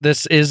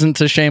This isn't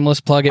a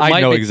shameless plug. I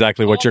know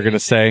exactly what you're going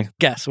to say.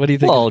 Guess. What do you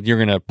think? Well, you're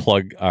going to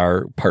plug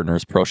our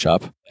partners Pro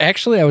Shop.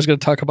 Actually, I was going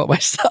to talk about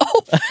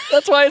myself.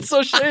 That's why it's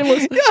so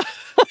shameless. Yeah,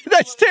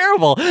 that's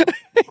terrible.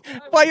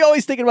 Why are you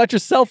always thinking about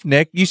yourself,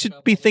 Nick? You should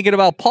be thinking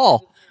about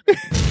Paul.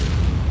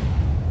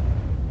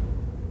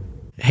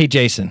 Hey,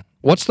 Jason,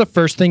 what's the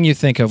first thing you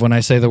think of when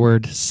I say the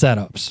word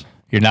setups?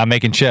 You're not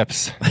making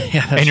chips.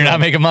 Yeah, and you're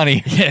not making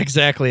money. Yeah,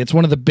 exactly. It's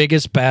one of the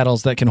biggest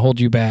battles that can hold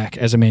you back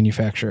as a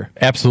manufacturer.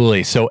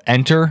 Absolutely. So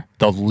enter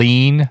the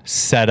Lean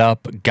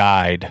Setup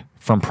Guide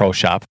from Pro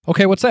Shop.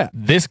 Okay, what's that?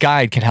 This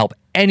guide can help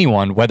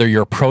anyone, whether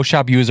you're a Pro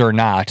Shop user or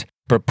not,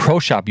 but Pro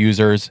Shop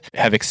users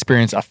have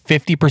experienced a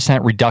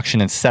 50% reduction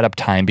in setup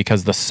time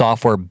because the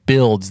software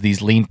builds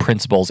these lean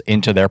principles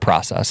into their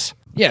process.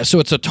 Yeah, so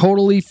it's a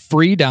totally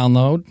free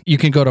download. You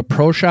can go to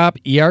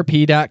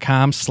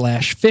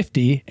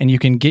proshoperp.com/50 and you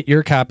can get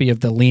your copy of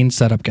the Lean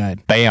Setup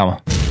Guide. Bam.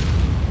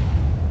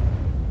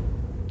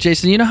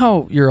 Jason, you know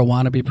how you're a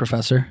wannabe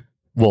professor?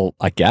 Well,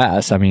 I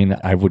guess. I mean,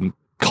 I wouldn't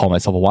call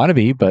myself a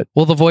wannabe, but...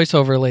 Well, the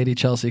voiceover lady,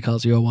 Chelsea,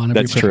 calls you a wannabe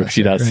That's professor. true.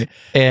 She does. Right?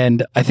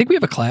 And I think we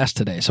have a class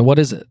today. So what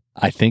is it?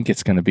 I think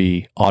it's going to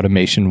be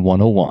Automation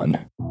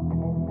 101.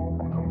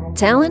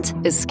 Talent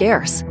is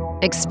scarce.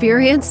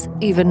 Experience,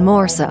 even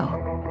more so.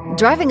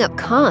 Driving up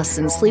costs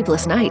and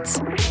sleepless nights.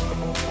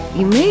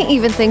 You may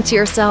even think to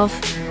yourself,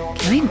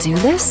 can I do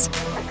this?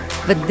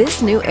 But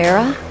this new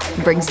era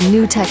brings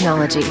new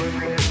technology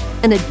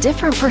and a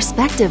different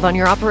perspective on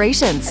your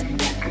operations.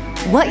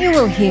 What you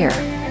will hear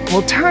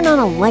will turn on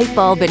a light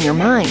bulb in your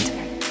mind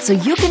so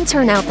you can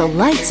turn out the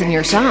lights in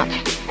your shop.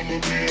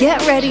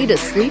 Get ready to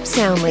sleep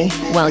soundly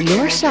while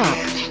your shop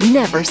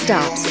never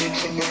stops.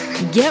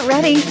 Get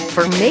ready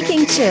for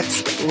Making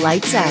Chips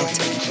Lights Out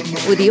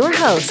with your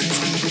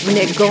hosts,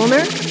 Nick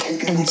Golner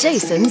and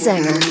Jason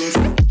Zanger.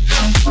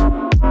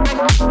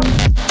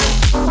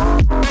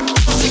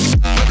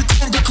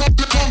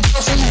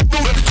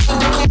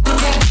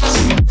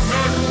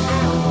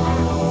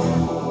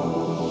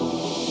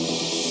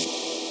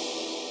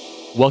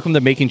 Welcome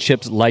to Making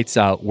Chips Lights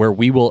Out, where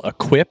we will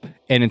equip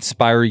and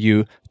inspire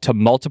you to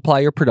multiply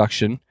your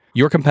production,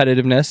 your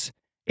competitiveness,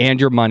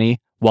 and your money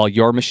while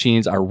your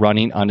machines are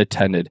running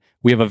unattended.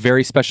 We have a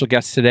very special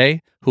guest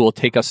today who will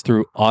take us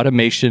through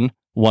Automation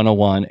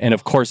 101. And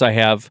of course, I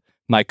have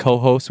my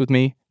co-host with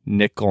me,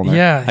 Nick Golner.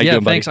 Yeah, How you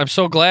doing, buddy? Thanks. I'm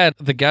so glad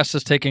the guest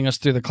is taking us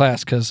through the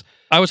class because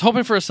I was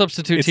hoping for a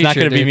substitute It's teacher. not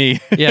going to be me.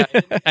 Yeah,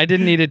 I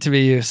didn't need it to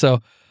be you. So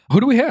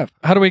who do we have?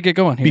 How do we get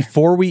going here?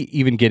 Before we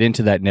even get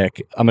into that,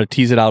 Nick, I'm going to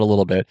tease it out a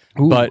little bit.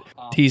 Ooh, but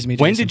tease me,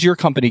 Jason. when did your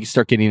company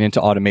start getting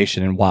into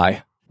automation and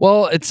why?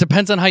 Well, it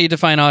depends on how you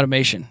define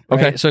automation. Right?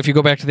 Okay. So if you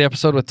go back to the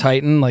episode with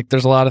Titan, like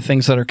there's a lot of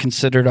things that are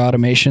considered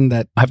automation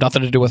that have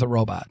nothing to do with a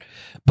robot.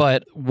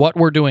 But what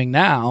we're doing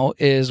now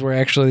is we're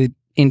actually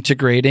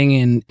integrating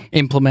and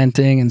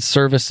implementing and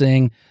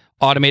servicing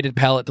automated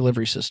pallet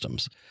delivery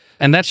systems.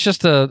 And that's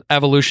just an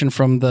evolution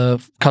from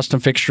the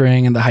custom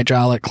fixturing and the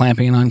hydraulic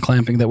clamping and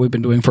unclamping that we've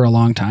been doing for a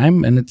long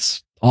time. And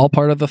it's all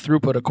part of the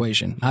throughput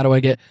equation. How do I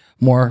get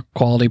more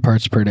quality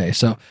parts per day?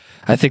 So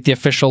I think the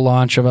official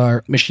launch of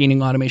our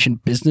machining automation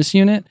business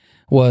unit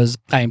was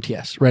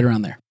IMTS, right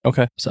around there.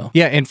 Okay. So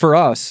yeah, and for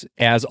us,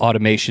 as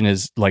automation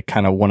is like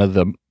kind of one of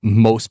the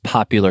most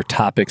popular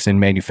topics in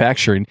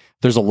manufacturing,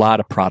 there's a lot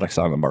of products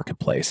on the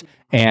marketplace.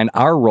 And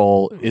our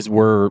role is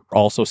we're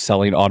also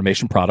selling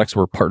automation products.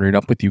 We're partnering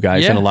up with you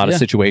guys in a lot of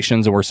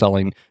situations, and we're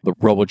selling the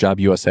RoboJob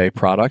USA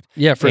product.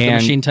 Yeah, for the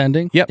machine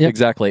tending. Yep,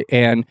 exactly.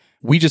 And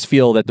we just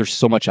feel that there's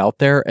so much out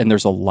there, and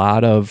there's a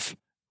lot of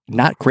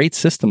not great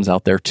systems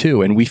out there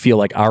too. And we feel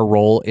like our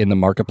role in the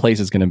marketplace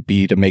is going to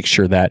be to make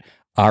sure that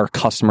our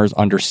customers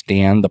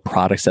understand the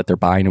products that they're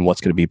buying and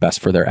what's going to be best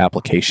for their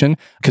application.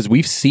 Because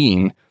we've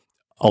seen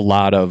a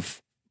lot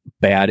of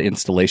bad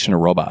installation of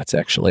robots,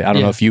 actually. I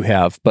don't know if you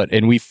have,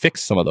 and we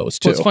fixed some of those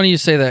too. Well, it's funny you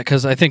say that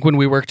because I think when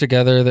we work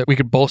together that we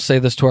could both say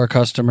this to our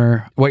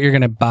customer, what you're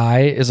going to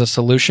buy is a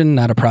solution,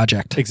 not a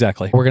project.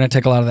 Exactly. We're going to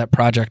take a lot of that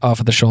project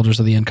off of the shoulders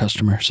of the end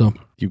customer. So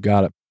you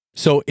got it.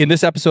 So in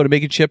this episode of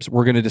Making Chips,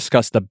 we're going to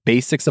discuss the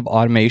basics of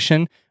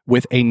automation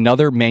with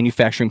another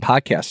manufacturing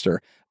podcaster.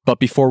 But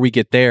before we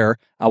get there,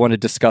 I want to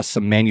discuss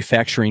some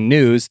manufacturing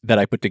news that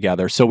I put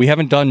together. So we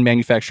haven't done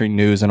manufacturing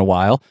news in a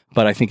while,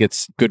 but I think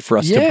it's good for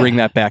us to bring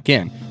that back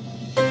in.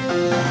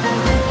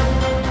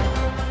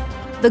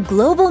 The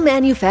global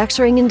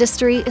manufacturing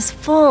industry is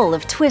full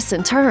of twists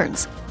and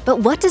turns.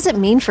 But what does it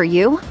mean for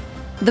you?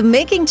 The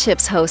Making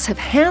Chips hosts have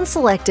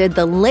hand-selected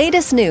the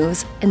latest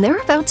news, and they're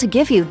about to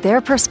give you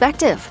their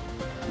perspective.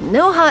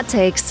 No hot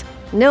takes,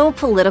 no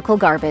political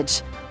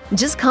garbage.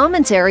 Just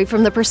commentary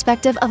from the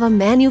perspective of a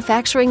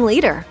manufacturing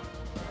leader.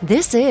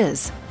 This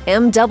is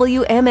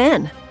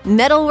MWMN,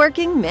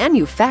 Metalworking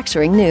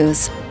Manufacturing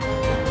News.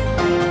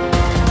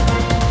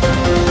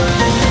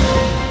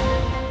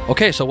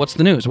 okay, so what's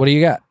the news? What do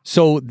you got?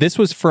 So this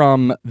was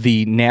from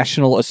the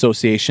National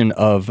Association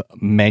of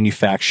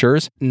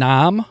Manufacturers.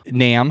 NAM?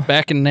 NAM.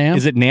 Back in NAM?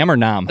 Is it NAM or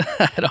NAM?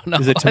 I don't know.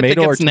 Is it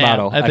tomato or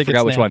tomato? NAM. I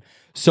forgot which one.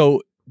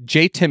 So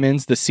Jay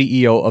Timmons, the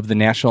CEO of the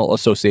National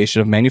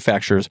Association of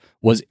Manufacturers,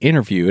 was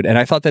interviewed. And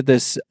I thought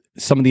that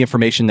some of the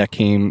information that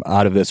came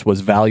out of this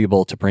was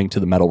valuable to bring to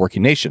the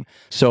metalworking nation.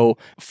 So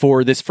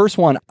for this first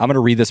one, I'm going to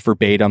read this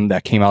verbatim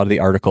that came out of the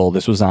article.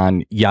 This was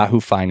on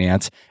Yahoo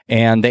Finance.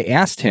 And they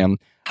asked him,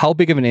 how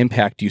big of an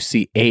impact do you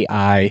see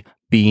AI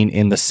being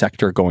in the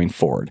sector going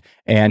forward?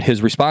 And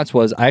his response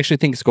was, I actually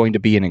think it's going to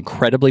be an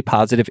incredibly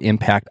positive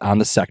impact on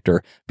the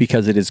sector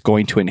because it is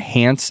going to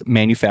enhance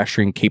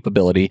manufacturing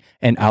capability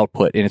and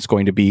output, and it's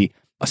going to be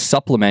a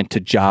supplement to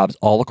jobs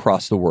all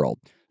across the world.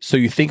 So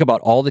you think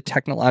about all the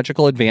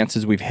technological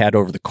advances we've had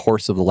over the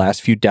course of the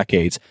last few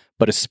decades,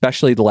 but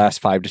especially the last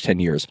 5 to 10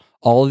 years.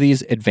 All of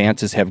these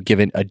advances have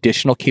given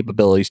additional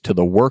capabilities to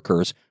the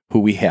workers who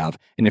we have.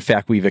 And in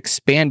fact, we've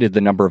expanded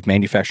the number of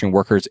manufacturing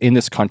workers in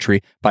this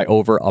country by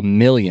over 1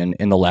 million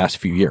in the last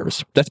few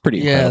years. That's pretty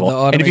incredible. The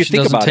automation and if you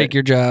think doesn't about take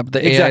your job.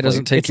 The AI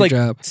doesn't take your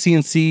job.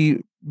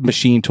 CNC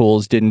machine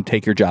tools didn't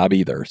take your job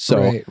either.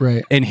 So,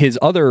 right. And his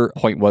other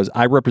point was,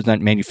 I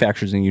represent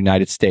manufacturers in the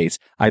United States.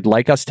 I'd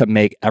like us to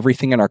make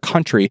everything in our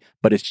country,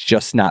 but it's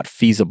just not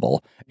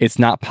feasible. It's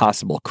not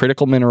possible.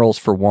 Critical minerals,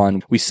 for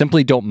one, we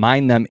simply don't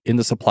mine them in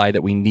the supply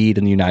that we need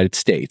in the United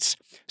States.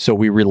 So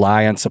we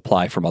rely on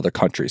supply from other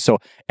countries. So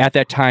at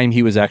that time,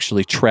 he was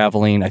actually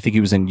traveling. I think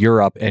he was in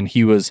Europe, and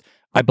he was,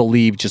 I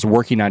believe, just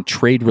working on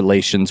trade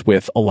relations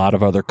with a lot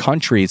of other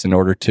countries in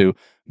order to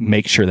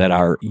make sure that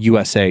our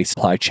USA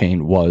supply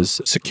chain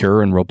was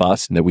secure and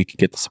robust and that we could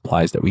get the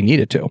supplies that we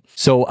needed to.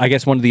 So I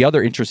guess one of the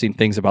other interesting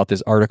things about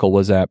this article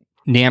was that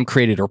NAM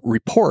created a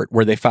report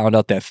where they found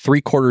out that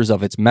 3/4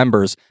 of its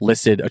members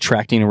listed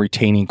attracting and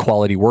retaining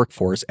quality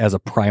workforce as a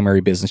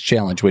primary business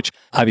challenge, which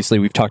obviously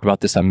we've talked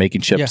about this on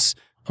Making Chips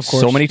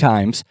so many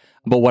times.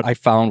 But what I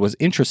found was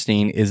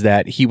interesting is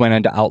that he went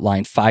on to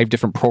outline 5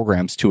 different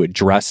programs to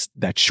address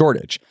that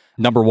shortage.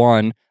 Number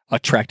 1,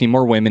 attracting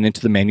more women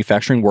into the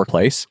manufacturing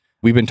workplace.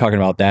 We've been talking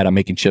about that on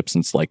Making Chips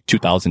since like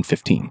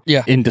 2015.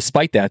 Yeah. And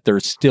despite that,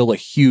 there's still a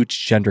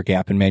huge gender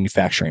gap in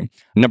manufacturing.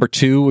 Number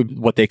 2,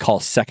 what they call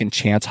second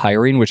chance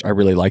hiring, which I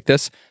really like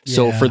this.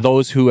 So for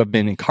those who have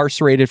been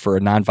incarcerated for a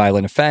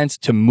nonviolent offense,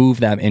 to move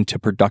them into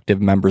productive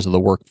members of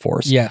the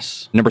workforce.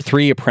 Yes. Number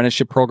 3,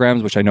 apprenticeship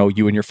programs, which I know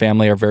you and your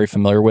family are very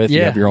familiar with.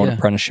 You have your own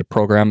apprenticeship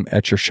program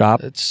at your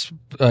shop. It's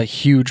a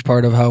huge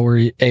part of how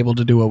we're able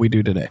to do what we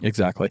do today.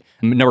 Exactly.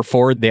 Number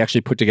 4, they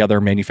actually put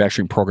together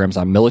manufacturing programs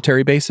on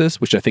military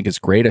bases, which I think is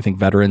great. I think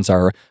veterans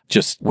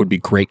would be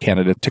great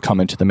candidates to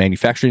come into the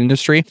manufacturing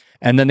industry.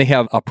 And then they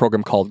have a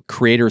program called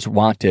Creators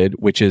Wanted,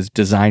 which is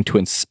designed to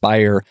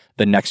inspire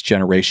the next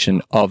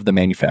generation of the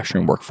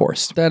manufacturing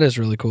workforce. That is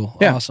really cool.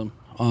 Yeah.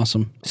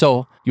 Awesome.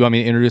 So you want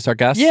me to introduce our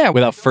guest? Yeah.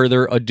 Without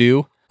further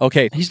ado.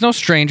 Okay. He's no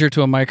stranger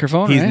to a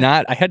microphone. He's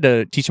not. I had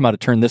to teach him how to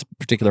turn this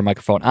particular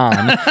microphone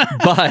on,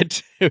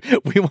 but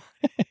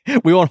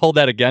we won't hold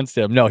that against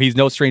him. No, he's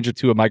no stranger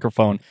to a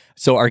microphone.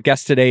 So our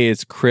guest today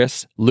is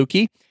Chris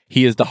Luecke.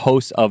 He is the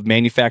host of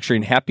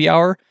Manufacturing Happy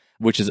Hour,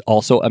 which is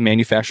also a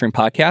manufacturing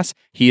podcast.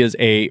 He is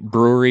a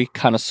brewery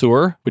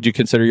connoisseur. Would you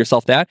consider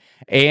yourself that?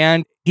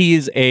 And he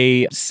is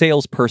a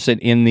salesperson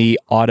in the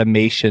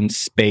automation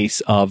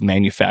space of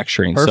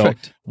manufacturing.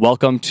 Perfect. So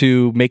welcome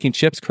to Making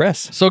Chips,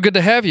 Chris. So good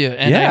to have you.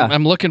 And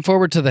I'm looking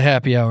forward to the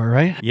happy hour,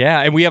 right? Yeah,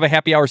 and we have a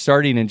happy hour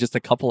starting in just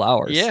a couple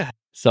hours. Yeah.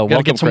 So gotta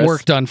welcome, get some Chris.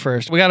 work done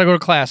first. We got to go to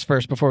class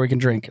first before we can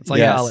drink. It's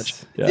like college.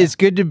 Yeah. It's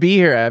good to be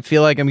here. I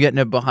feel like I'm getting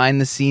a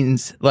behind the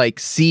scenes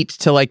seat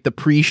to the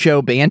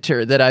pre-show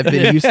banter that I've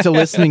been used to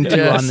listening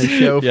to on the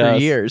show for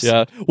years.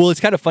 Yeah. Well, it's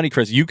kind of funny,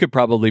 Chris. You could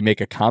probably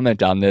make a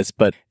comment on this,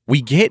 but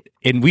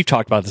and we've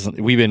talked about this,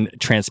 we've been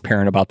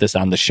transparent about this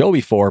on the show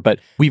before, but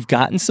we've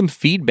gotten some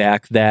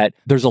feedback that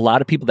there's a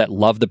lot of people that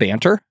love the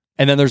banter.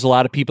 And then there's a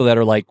lot of people that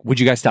are like, would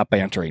you guys stop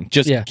bantering?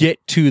 Just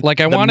get to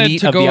I wanted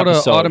to go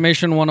to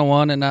Automation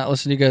 101 and not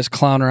listen to you guys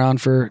clown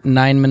around for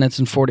 9 minutes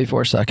and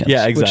 44 seconds.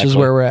 Yeah, exactly. Which is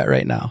where we're at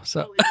right now.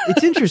 So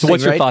it's interesting. So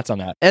what's your thoughts on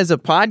that? As a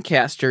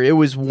podcaster, it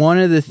was one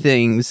of the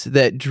things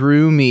that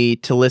drew me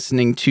to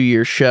listening to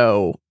your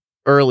show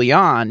early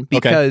on,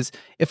 because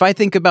if I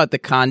think about the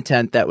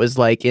content that was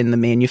in the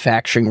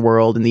manufacturing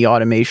world and the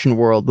automation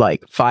world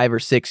 5 or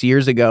 6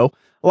 years ago,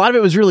 a lot of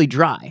it was really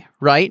dry,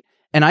 right?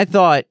 And I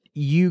thought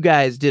you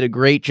guys did a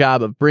great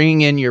job of bringing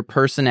in your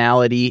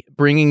personality,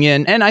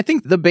 and I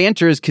think the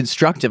banter is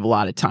constructive a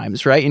lot of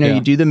times, right?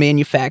 You do the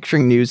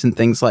manufacturing news and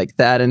things like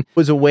that, and it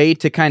was a way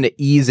to kind of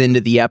ease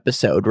into the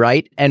episode,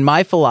 right? And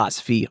my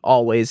philosophy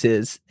always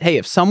is, hey,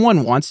 if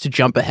someone wants to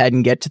jump ahead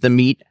and get to the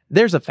meat,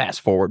 there's a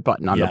fast forward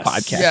button on the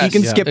podcast. Yes, you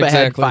can skip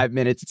ahead 5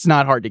 minutes. It's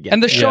not hard to get.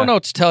 And the show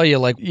notes tell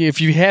you, if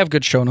you have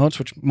good show notes,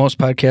 which most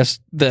podcasts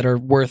that are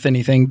worth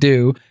anything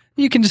do,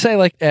 you can just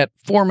say at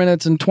 4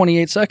 minutes and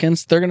 28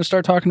 seconds, they're going to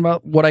start talking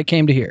about what I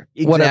came to hear.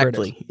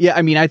 Exactly. Yeah.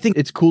 I mean, I think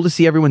it's cool to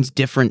see everyone's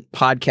different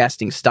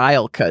podcasting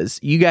style, because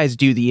you guys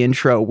do the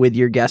intro with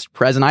your guest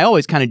present. I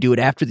always kind of do it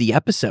after the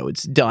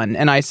episode's done.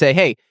 And I say,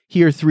 hey,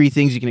 here are 3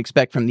 things you can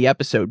expect from the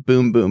episode.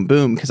 Boom, boom,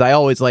 boom. Because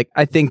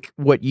I think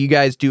what you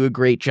guys do a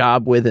great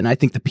job with, and I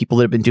think the people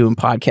that have been doing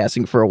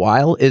podcasting for a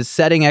while, is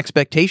setting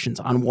expectations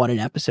on what an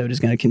episode is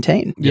going to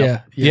contain.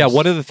 Yeah. Yeah.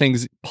 One of the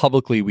things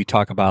publicly we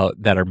talk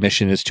about that our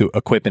mission is to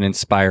equip and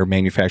inspire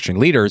manufacturing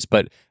leaders,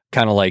 but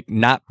kind of like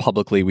not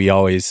publicly, we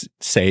always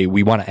say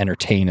we want to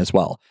entertain as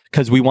well,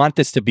 because we want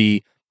this to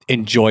be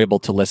enjoyable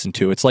to listen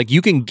to. It's like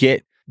you can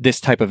get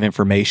this type of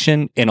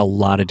information in a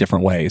lot of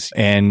different ways,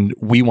 and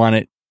we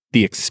want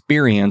the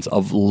experience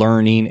of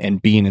learning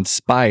and being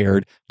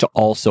inspired to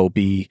also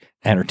be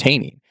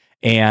entertaining.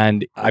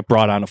 And I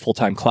brought on a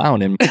full-time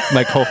clown and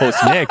my co-host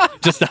Nick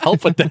just to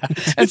help with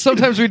that. And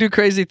sometimes we do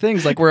crazy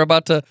things. Like we're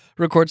about to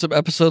record some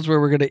episodes where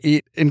we're going to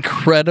eat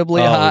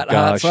incredibly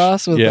hot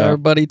sauce with our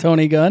buddy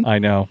Tony Gunn. I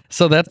know.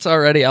 So that's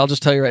already, I'll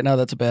just tell you right now,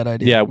 that's a bad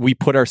idea. Yeah, we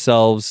put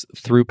ourselves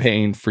through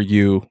pain for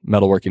you,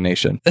 Metalworking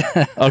Nation.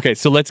 Okay,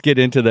 so let's get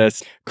into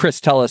this. Chris,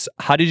 tell us,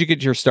 how did you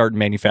get your start in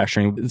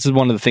manufacturing? This is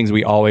one of the things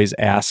we always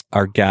ask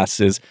our guests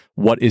is,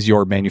 what is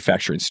your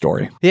manufacturing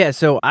story? Yeah,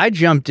 so I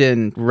jumped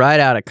in right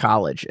out of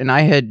college, and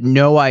I had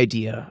no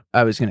idea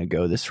I was going to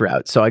go this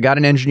route. So I got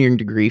an engineering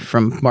degree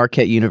from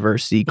Marquette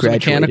University.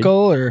 Mechanical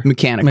or?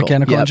 Mechanical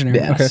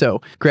engineering. Yeah. Okay.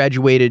 So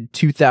graduated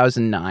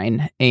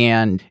 2009,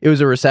 and it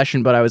was a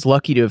recession, but I was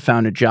lucky to have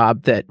found a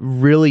job that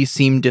really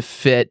seemed to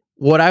fit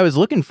what I was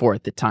looking for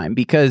at the time.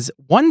 Because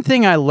one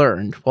thing I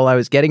learned while I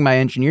was getting my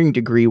engineering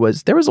degree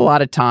was there was a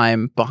lot of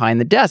time behind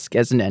the desk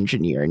as an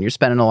engineer, and you're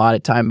spending a lot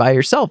of time by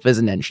yourself as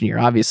an engineer.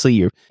 Obviously,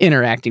 you're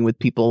interacting with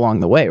people along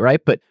the way, right?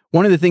 But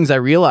one of the things I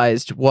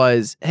realized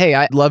was, hey,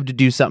 I'd love to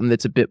do something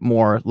that's a bit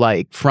more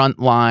like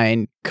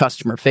frontline,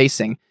 customer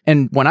facing.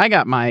 And when I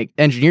got my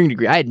engineering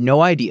degree, I had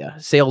no idea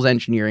sales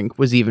engineering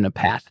was even a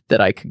path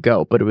that I could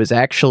go. But it was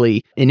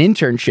actually an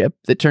internship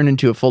that turned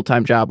into a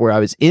full-time job where I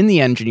was in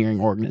the engineering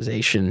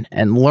organization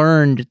and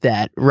learned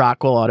that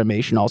Rockwell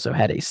Automation also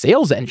had a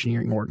sales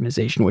engineering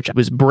organization, which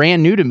was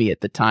brand new to me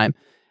at the time.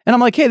 And I'm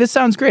like, hey, this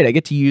sounds great. I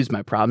get to use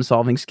my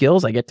problem-solving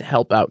skills. I get to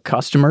help out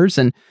customers.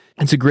 And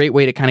it's a great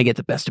way to kind of get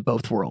the best of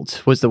both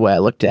worlds, was the way I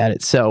looked at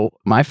it. So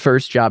my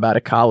first job out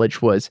of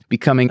college was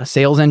becoming a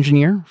sales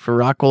engineer for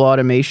Rockwell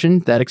Automation.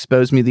 That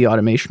exposed me to the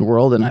automation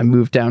world. And I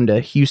moved down to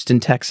Houston,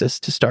 Texas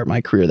to start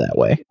my career that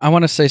way. I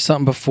want to say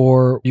something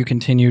before you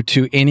continue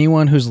to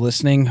anyone who's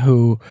listening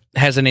who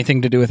has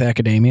anything to do with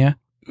academia.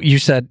 You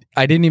said,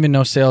 I didn't even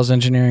know sales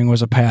engineering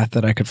was a path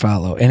that I could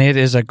follow. And it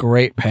is a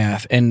great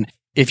path. And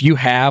if you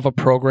have a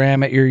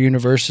program at your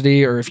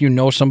university, or if you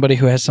know somebody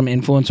who has some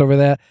influence over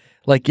that,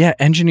 like, yeah,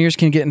 engineers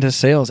can get into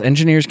sales.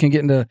 Engineers can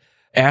get into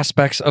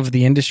aspects of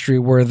the industry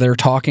where they're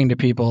talking to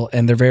people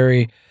and they're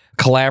very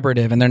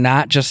collaborative and they're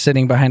not just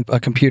sitting behind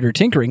a computer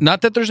tinkering. Not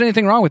that there's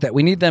anything wrong with that.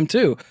 We need them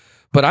too.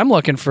 But I'm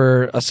looking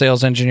for a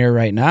sales engineer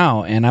right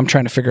now, and I'm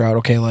trying to figure out,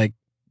 okay, like,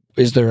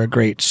 is there a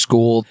great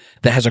school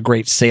that has a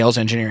great sales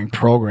engineering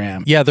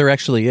program? Yeah, there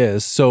actually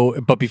is.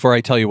 So, but before I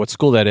tell you what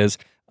school that is,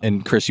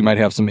 and Chris, you might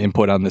have some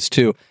input on this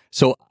too.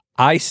 So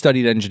I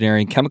studied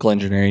engineering, chemical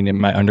engineering in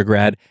my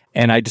undergrad,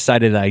 and I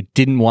decided that I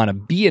didn't want to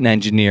be an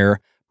engineer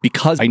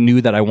because I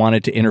knew that I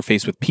wanted to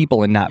interface with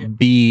people and not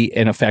be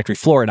in a factory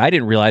floor. And I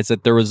didn't realize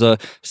that there was a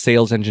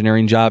sales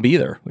engineering job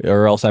either,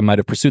 or else I might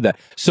have pursued that.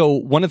 So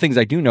one of the things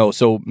I do know,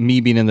 so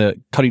me being in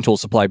the cutting tool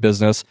supply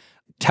business,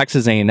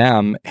 Texas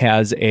A&M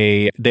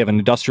they have an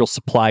industrial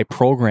supply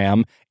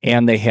program,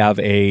 and they have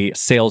a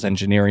sales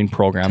engineering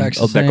program that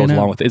goes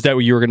along with it. Is that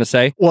what you were going to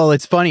say? Well,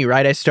 it's funny,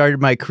 right? I started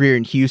my career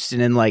in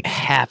Houston, and like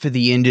half of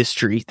the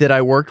industry that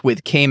I worked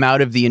with came out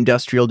of the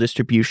industrial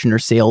distribution or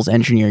sales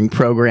engineering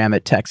program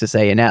at Texas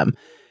A&M.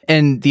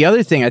 And the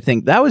other thing, I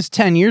think that was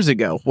 10 years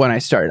ago when I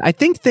started. I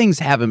think things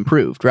have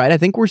improved, right? I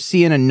think we're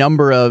seeing a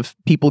number of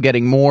people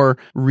getting more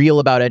real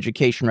about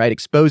education, right?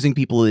 Exposing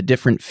people to the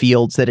different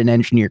fields that an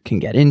engineer can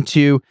get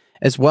into,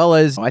 as well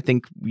as, I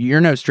think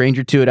you're no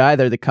stranger to it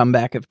either, the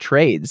comeback of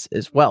trades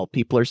as well.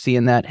 People are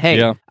seeing that,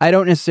 hey, I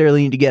don't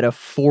necessarily need to get a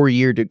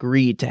 4-year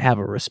degree to have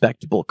a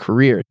respectable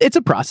career. It's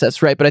a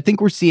process, right? But I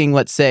think we're seeing,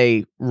 let's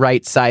say,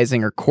 right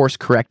sizing or course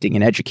correcting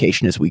in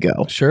education as we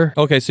go. Sure.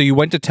 Okay, so you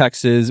went to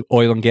Texas,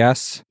 oil and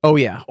gas? Oh,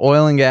 yeah.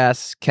 Oil and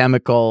gas,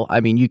 chemical.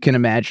 I mean, you can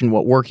imagine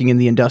what working in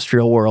the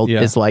industrial world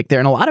is like there.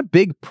 And a lot of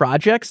big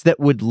projects that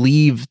would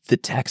leave the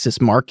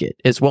Texas market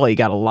as well. You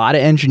got a lot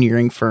of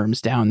engineering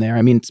firms down there.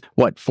 I mean, it's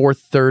what,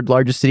 third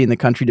largest city in the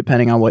country,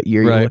 depending on what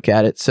year you look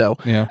at it. So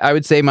I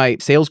would say my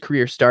sales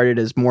career started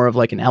as more of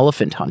like an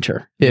elephant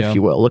hunter, if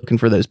you will, looking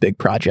for those big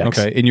projects.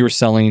 Okay. And you were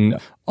selling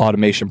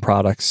automation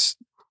products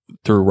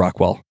through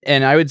Rockwell.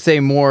 And I would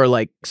say more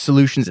like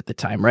solutions at the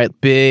time, right?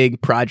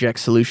 Big project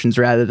solutions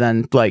rather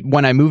than like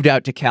when I moved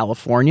out to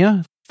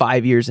California,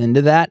 5 years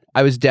into that,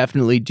 I was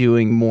definitely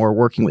doing more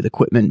working with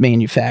equipment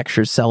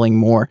manufacturers, selling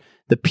more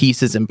the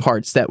pieces and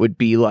parts that would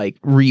be like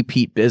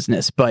repeat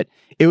business. But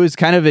it was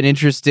kind of an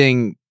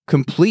interesting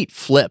complete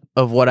flip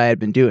of what I had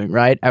been doing,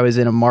 right? I was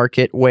in a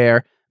market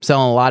where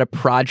selling a lot of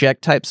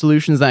project type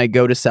solutions, then I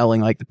go to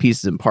selling like the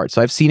pieces and parts.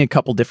 So I've seen a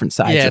couple different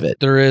sides of it.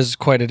 There is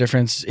quite a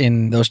difference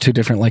in those two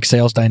different like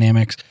sales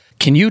dynamics.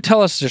 Can you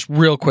tell us just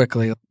real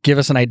quickly, give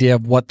us an idea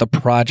of what the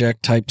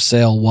project type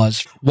sale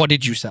was? What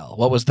did you sell?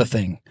 What was the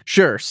thing?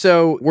 Sure.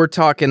 So we're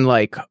talking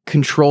like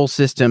control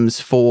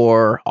systems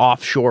for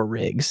offshore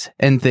rigs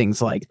and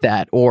things like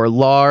that, or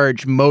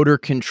large motor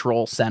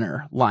control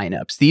center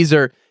lineups. These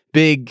are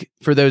big,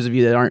 for those of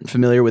you that aren't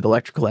familiar with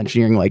electrical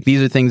engineering, like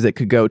these are things that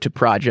could go to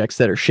projects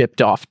that are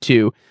shipped off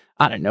to,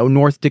 I don't know,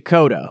 North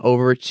Dakota,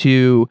 over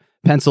to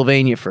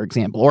Pennsylvania, for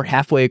example, or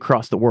halfway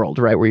across the world,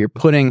 right? Where you're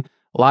putting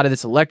a lot of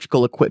this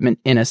electrical equipment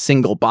in a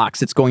single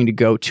box. It's going to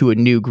go to a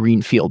new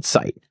greenfield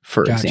site,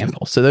 for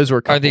example. So those were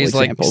a couple examples.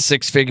 Are these like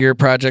six-figure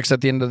projects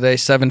at the end of the day,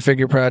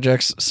 seven-figure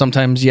projects?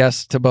 Sometimes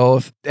yes to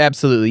both?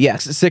 Absolutely,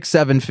 yes.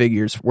 6-7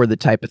 figures were the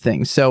type of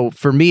thing. So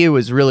for me, it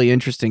was really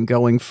interesting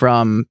going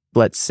from,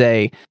 let's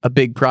say, a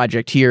big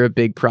project here, a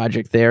big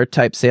project there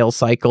type sales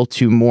cycle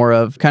to more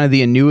of kind of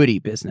the annuity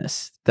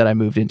business that I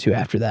moved into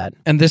after that.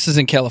 And this is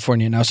in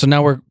California now. So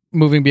now we're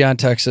moving beyond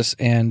Texas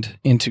and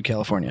into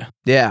California.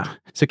 Yeah.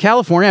 So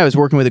California, I was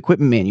working with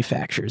equipment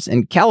manufacturers,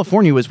 and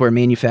California was where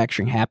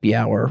manufacturing happy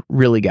hour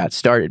really got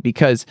started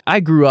because I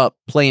grew up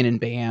playing in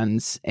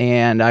bands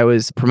and I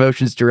was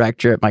promotions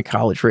director at my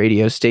college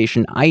radio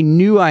station. I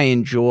knew I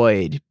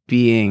enjoyed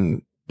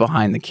being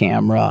behind the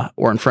camera,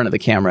 or in front of the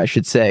camera, I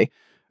should say,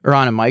 or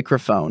on a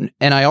microphone.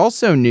 And I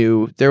also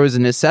knew there was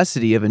a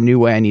necessity of a new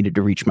way I needed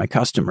to reach my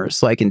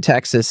customers. Like in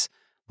Texas,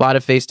 a lot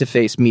of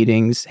face-to-face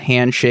meetings,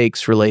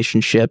 handshakes,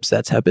 relationships.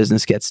 That's how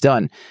business gets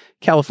done.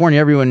 California,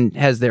 everyone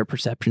has their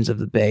perceptions of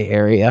the Bay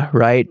Area,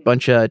 right?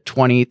 Bunch of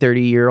 20,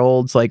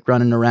 30-year-olds like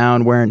running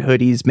around wearing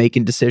hoodies,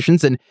 making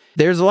decisions. And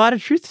there's a lot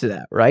of truth to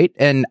that, right?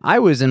 And I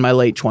was in my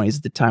late 20s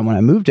at the time when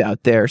I moved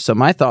out there. So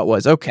my thought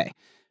was, okay,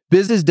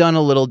 business is done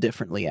a little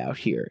differently out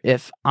here.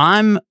 If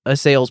I'm a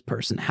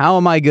salesperson, how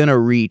am I going to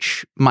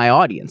reach my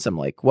audience? I'm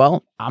like,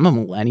 well, I'm a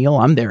millennial.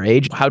 I'm their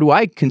age. How do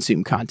I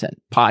consume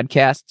content?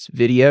 Podcasts,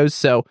 videos.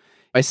 So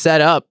I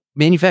set up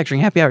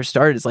Manufacturing Happy Hour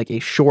started as like a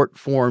short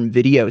form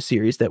video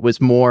series that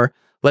was more,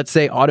 let's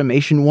say,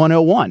 Automation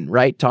 101,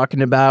 right?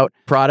 Talking about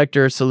product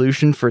or a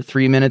solution for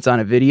 3 minutes on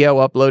a video,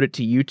 upload it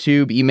to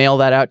YouTube, email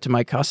that out to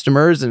my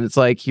customers, and it's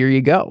like, here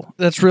you go.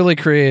 That's really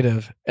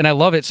creative. And I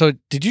love it. So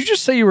did you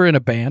just say you were in a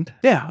band?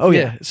 Yeah. Oh,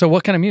 yeah. So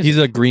what kind of music? He's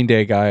a Green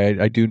Day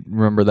guy. I do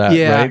remember that.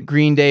 Yeah, right?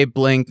 Green Day,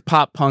 Blink,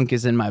 pop punk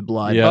is in my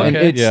blood. Yeah. And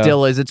Okay. it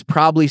still is. It's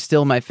probably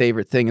still my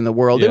favorite thing in the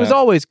world. Yeah. It was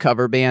always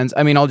cover bands.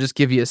 I mean, I'll just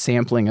give you a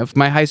sampling of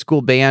my high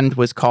school band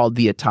was called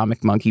the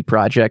Atomic Monkey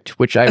Project,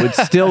 which I would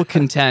still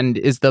contend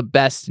is the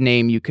best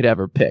name you could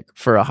ever pick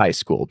for a high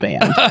school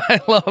band. I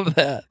love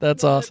that.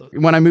 That's awesome.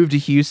 When I moved to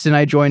Houston,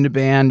 I joined a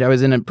band. I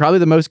was in probably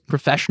the most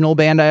professional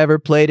band I ever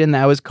played in.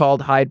 That was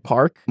called Hyde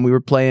Park. We were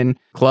playing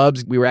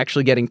clubs. We were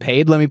actually getting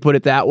paid. Let me put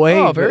it that way.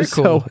 Oh, very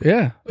So, cool.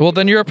 Yeah. Well,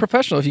 then you're a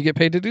professional if you get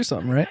paid to do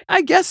something, right?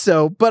 I guess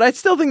so, but I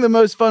still think the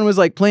most fun was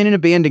like playing in a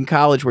band in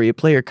college where you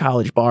play your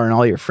college bar and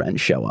all your friends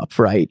show up,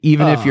 right?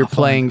 Even if you're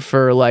playing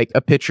for like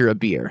a pitcher of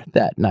beer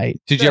that night.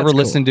 Did you ever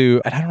listen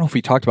to, I don't know if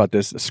we talked about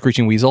this,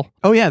 Screeching Weasel?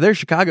 Oh yeah, they're a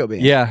Chicago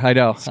band. Yeah, I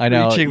know.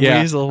 Screeching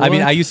Yeah. Weasel, I mean,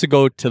 what? I used to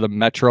go to the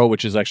Metro,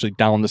 which is actually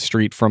down the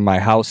street from my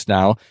house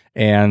now,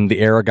 and the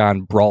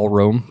Aragon Brawl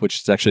Room, which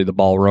is actually the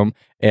ballroom,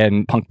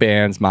 and punk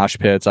bands, mosh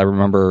pits. I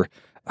remember,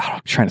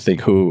 I'm trying to think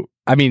who,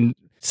 I mean,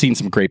 seen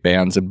some great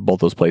bands in both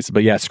those places.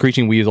 But yeah,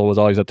 Screeching Weasel was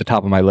always at the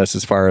top of my list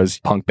as far as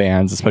punk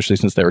bands, especially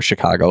since they were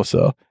Chicago.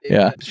 So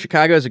yeah.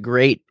 Chicago is a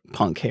great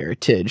punk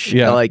heritage.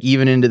 Yeah. Like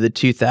even into the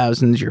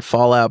 2000s, your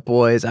Fall Out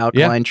Boys,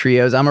 Alkaline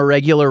Trios. I'm a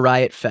regular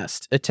Riot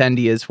Fest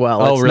attendee as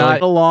well. Oh, it's really?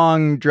 not a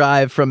long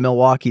drive from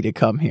Milwaukee to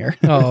come here.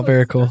 Oh,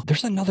 very cool.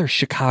 There's another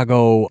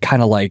Chicago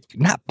kind of like,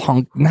 not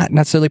punk, not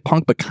necessarily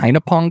punk, but kind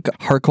of punk,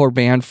 hardcore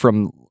band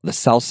from the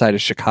south side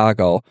of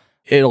Chicago.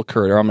 It'll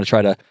occur, or I'm going to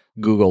try to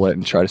Google it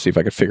and try to see if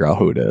I can figure out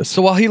who it is.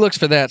 So while he looks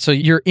for that, so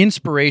your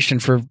inspiration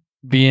for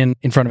being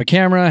in front of a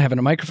camera, having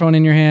a microphone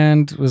in your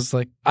hand was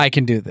like, I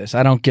can do this.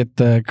 I don't get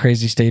the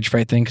crazy stage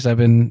fright thing because I've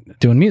been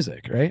doing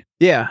music, right?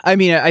 Yeah. I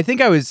mean, I think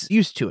I was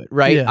used to it,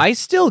 right? Yeah. I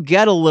still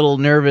get a little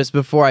nervous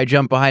before I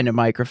jump behind a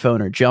microphone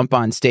or jump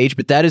on stage,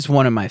 but that is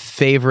one of my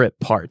favorite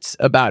parts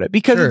about it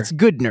because Sure. it's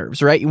good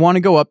nerves, right? You want to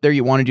go up there,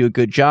 you want to do a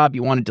good job,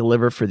 you want to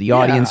deliver for the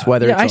audience,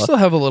 whether I it's still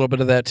have a little bit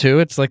of that too.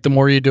 It's like the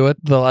more you do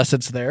it, the less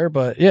it's there.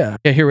 But yeah,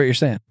 I hear what you're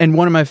saying. And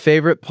one of my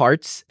favorite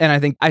parts, and I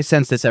think I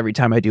sense this every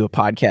time I do a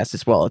podcast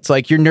as well, it's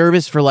like you're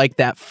nervous for like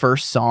that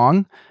first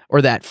song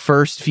or that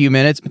first few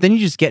minutes, but then you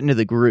just get into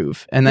the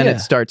groove and then Yeah. it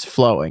starts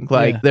flowing.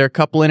 Like Yeah. there are a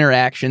couple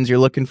interactions, you're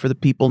looking for the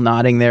people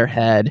nodding their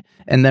head.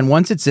 And then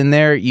once it's in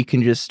there, you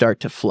can just start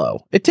to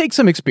flow. It takes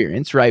some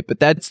experience, right? But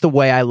that's the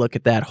way I look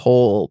at that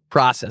whole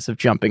process of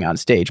jumping on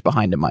stage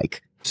behind a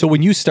mic. So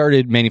when you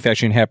started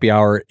Manufacturing Happy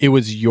Hour, it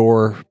was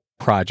your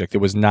project. It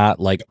was not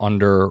like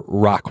under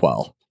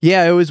Rockwell.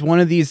 Yeah, it was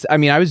one of these. I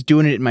mean, I was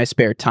doing it in my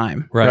spare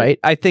time, Right. right?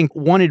 I think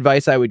one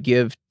advice I would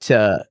give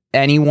to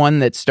anyone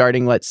that's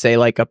starting, let's say,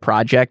 like a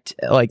project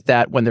like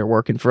that when they're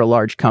working for a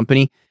large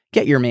company,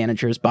 get your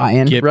manager's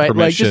buy-in, Get right?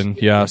 permission, Like,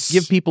 just yes.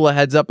 give people a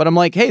heads up. But I'm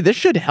like, hey, this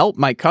should help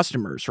my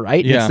customers,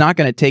 right? Yeah. It's not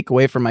going to take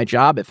away from my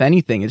job. If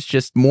anything, it's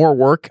just more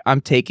work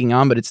I'm taking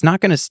on, but it's not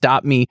going to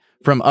stop me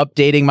from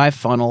updating my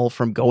funnel,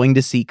 from going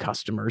to see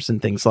customers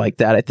and things like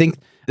that. I think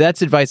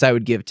that's advice I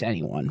would give to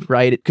anyone,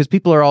 right? Because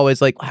people are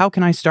always like, how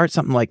can I start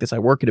something like this? I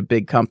work at a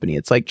big company.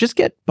 It's like, just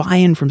get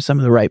buy-in from some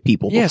of the right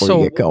people before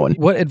you get going.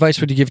 What advice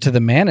would you give to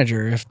the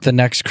manager if the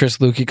next Chris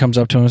Luecke comes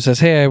up to him and says,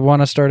 hey, I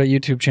want to start a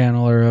YouTube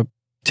channel or a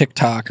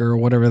TikTok or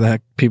whatever the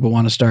heck people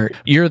want to start?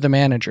 You're the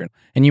manager,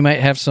 and you might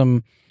have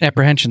some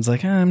apprehensions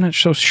like, I'm not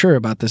so sure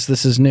about this.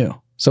 This is new.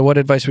 So what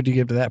advice would you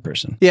give to that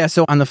person? Yeah,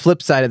 so on the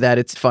flip side of that,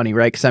 it's funny,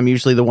 right? Because I'm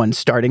usually the one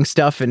starting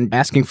stuff and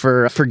asking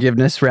for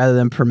forgiveness rather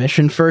than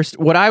permission first.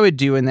 What I would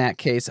do in that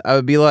case, I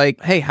would be like,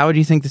 hey, how do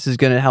you think this is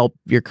going to help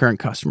your current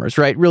customers,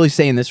 right? Really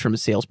saying this from a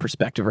sales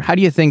perspective. Or how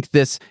do you think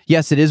this,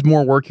 yes, it is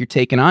more work you're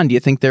taking on. Do you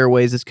think there are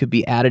ways this could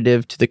be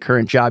additive to the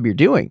current job you're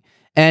doing?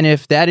 And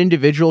if that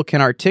individual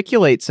can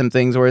articulate some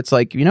things where it's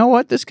like, you know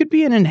what, this could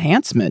be an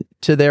enhancement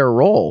to their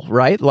role,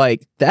 right?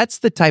 Like, that's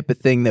the type of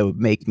thing that would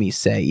make me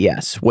say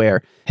yes,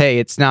 where, hey,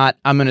 it's not,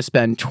 I'm going to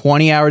spend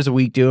 20 hours a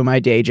week doing my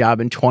day job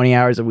and 20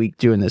 hours a week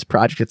doing this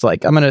project. It's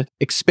like, I'm going to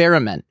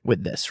experiment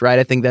with this, right?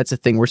 I think that's a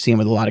thing we're seeing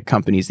with a lot of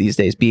companies these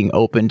days, being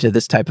open to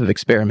this type of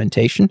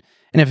experimentation.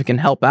 And if it can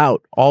help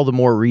out, all the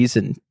more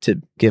reason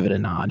to give it a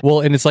nod. Well,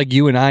 and it's like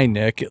you and I,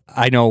 Nick,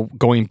 I know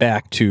going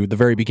back to the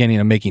very beginning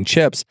of making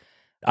chips,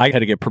 I had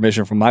to get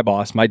permission from my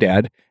boss, my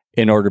dad,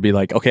 in order to be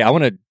like, okay, I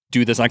want to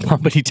do this on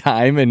company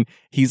time. And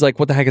he's like,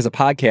 what the heck is a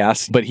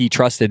podcast? But he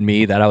trusted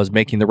me that I was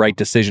making the right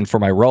decision for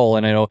my role.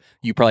 And I know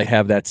you probably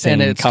have that same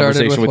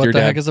conversation with your dad. What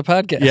the heck is a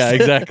podcast? Yeah,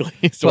 exactly.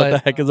 So what the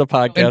heck is a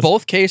podcast? In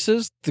both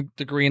cases,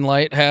 the green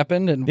light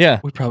happened, and yeah,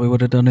 we probably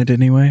would have done it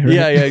anyway. Right?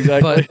 Yeah,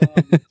 exactly.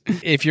 But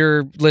if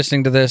you're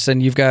listening to this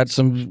and you've got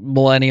some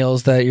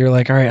millennials that you're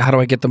like, all right, how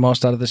do I get the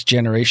most out of this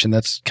generation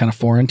that's kind of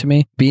foreign to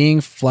me? Being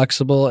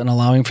flexible and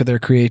allowing for their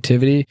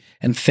creativity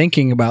and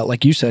thinking about,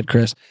 like you said,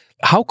 Chris,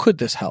 how could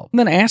this help? And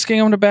then asking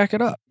them to back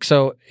it up.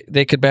 So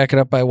they could back it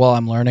up by, well,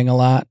 I'm learning a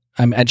lot.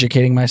 I'm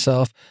educating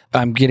myself.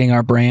 I'm getting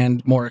our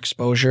brand more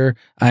exposure.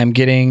 I'm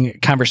getting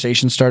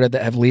conversations started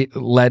that have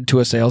led to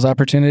a sales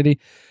opportunity.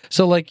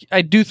 So like,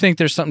 I do think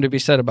there's something to be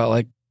said about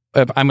like,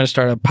 I'm going to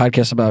start a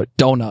podcast about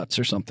donuts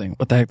or something.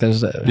 What the heck does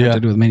that have to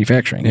do with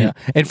manufacturing? Yeah.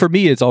 And for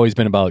me, it's always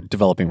been about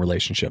developing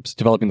relationships,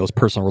 developing those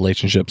personal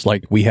relationships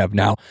like we have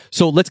now.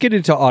 So let's get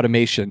into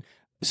automation.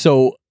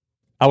 So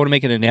I want to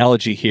make an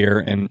analogy here,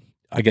 and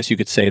I guess you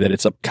could say that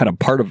it's a kind of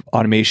part of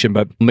automation,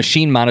 but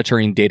machine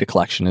monitoring data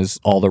collection is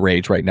all the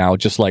rage right now,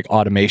 just like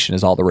automation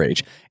is all the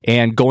rage.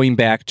 And going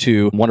back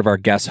to one of our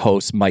guest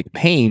hosts, Mike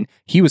Payne,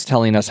 he was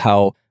telling us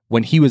how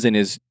when he was in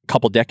his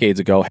couple decades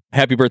ago,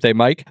 happy birthday,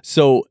 Mike.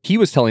 So he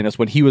was telling us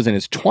when he was in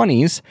his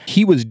 20s,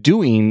 he was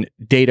doing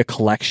data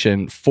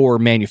collection for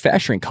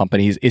manufacturing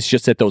companies. It's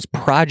just that those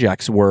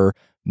projects were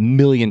 $1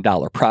 million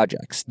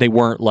projects. They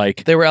weren't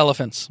like... They were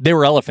elephants. They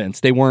were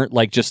elephants. They weren't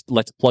like just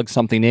let's plug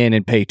something in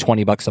and pay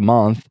 $20 a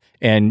month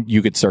and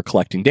you could start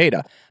collecting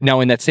data. Now,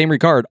 in that same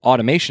regard,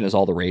 automation is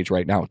all the rage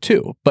right now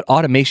too. But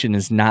automation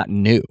is not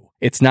new.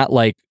 It's not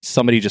like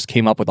somebody just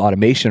came up with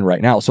automation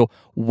right now. So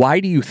why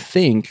do you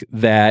think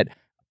that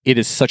it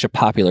is such a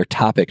popular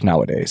topic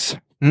nowadays?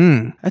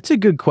 That's a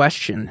good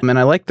question. I mean,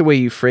 I like the way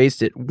you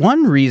phrased it.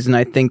 One reason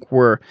I think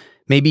we're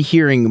maybe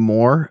hearing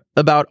more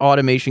about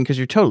automation, because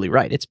you're totally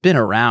right, it's been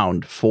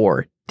around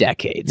for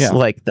decades. Yeah.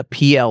 Like the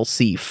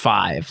PLC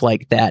 5,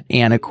 like that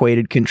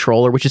antiquated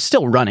controller, which is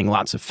still running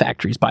lots of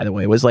factories, by the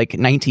way, was like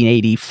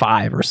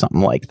 1985 or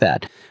something like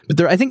that.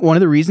 But I think one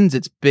of the reasons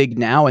it's big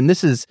now, and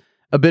this is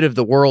a bit of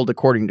the world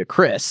according to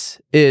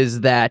Chris,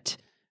 is that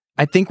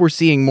I think we're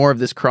seeing more of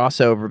this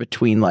crossover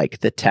between like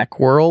the tech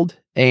world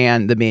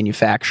and the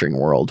manufacturing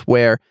world,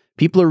 where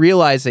people are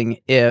realizing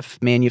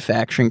if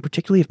manufacturing,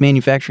 particularly if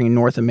manufacturing in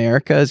North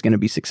America is going to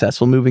be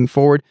successful moving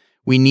forward,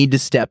 we need to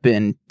step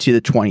into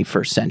the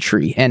 21st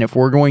century. And if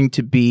we're going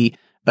to be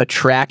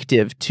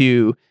attractive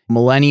to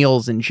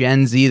millennials and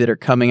Gen Z that are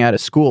coming out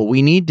of school,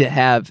 we need to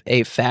have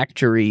a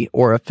factory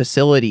or a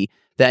facility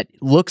that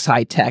looks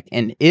high tech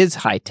and is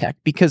high tech,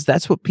 because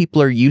that's what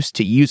people are used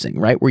to using,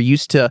 right? We're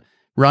used to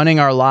running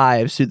our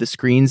lives through the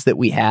screens that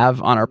we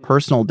have on our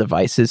personal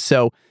devices.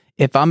 So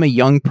if I'm a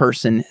young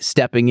person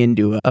stepping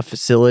into a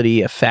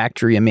facility, a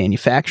factory, a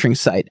manufacturing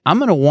site, I'm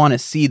going to want to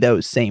see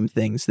those same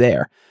things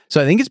there.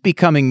 So I think it's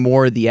becoming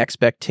more the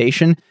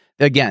expectation.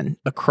 Again,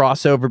 a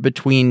crossover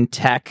between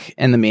tech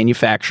and the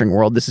manufacturing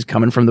world. This is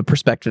coming from the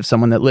perspective of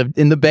someone that lived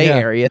in the Bay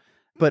Area,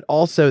 but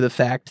also the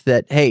fact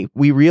that, hey,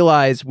 we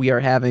realize we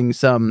are having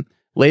some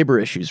labor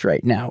issues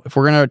right now. If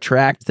we're going to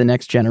attract the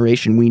next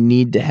generation, we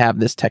need to have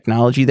this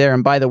technology there.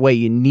 And by the way,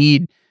 you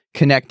need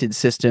connected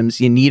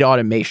systems. You need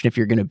automation if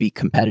you're going to be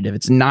competitive.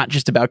 It's not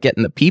just about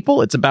getting the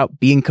people. It's about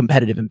being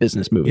competitive in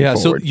business moving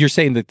forward. So you're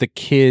saying that the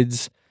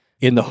kids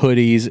in the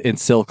hoodies in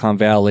Silicon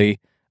Valley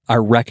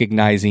are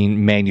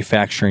recognizing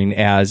manufacturing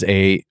as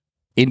a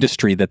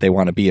industry that they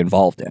want to be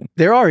involved in.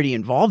 They're already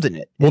involved in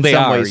it. Well, in they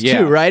some are, ways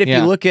too, right? If you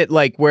look at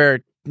like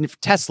where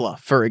Tesla,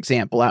 for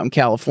example, out in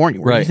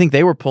California. Where do you Right. think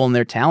they were pulling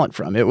their talent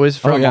from? It was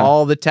from yeah.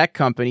 all the tech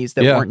companies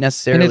that Yeah. weren't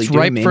necessarily And it's doing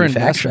ripe for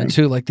manufacturing. investment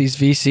too. Like these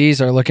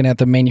VCs are looking at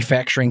the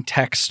manufacturing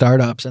tech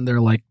startups and they're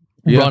like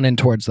Yeah. running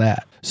towards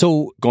that.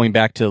 So going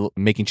back to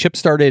making chips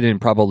started and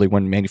probably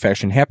when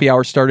manufacturing happy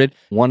hour started,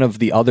 one of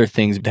the other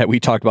things that we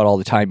talked about all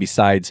the time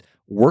besides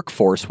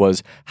workforce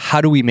was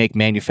how do we make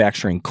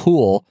manufacturing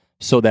cool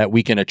so that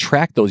we can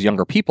attract those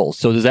younger people?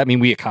 So does that mean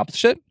we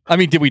accomplished it? I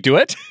mean, did we do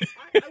it?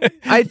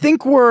 I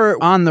think we're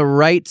on the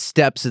right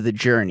steps of the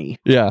journey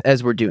Yeah.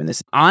 as we're doing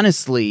this.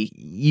 Honestly,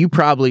 you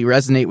probably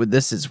resonate with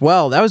this as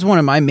well. That was one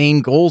of my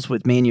main goals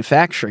with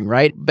manufacturing,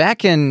 right?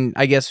 Back in,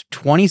 I guess,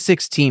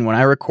 2016, when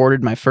I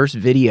recorded my first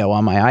video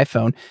on my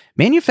iPhone,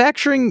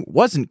 manufacturing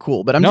wasn't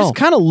cool, but I'm just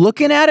kind of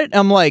looking at it.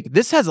 I'm like,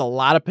 this has a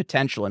lot of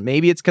potential. And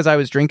maybe it's because I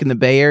was drinking the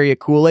Bay Area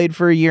Kool-Aid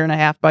for a year and a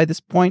half by this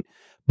point.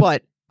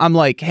 But I'm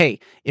like, hey,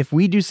 if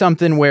we do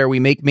something where we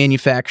make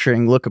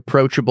manufacturing look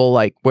approachable,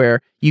 like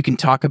where you can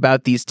talk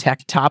about these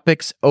tech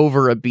topics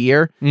over a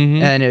beer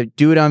and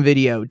do it on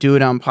video, do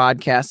it on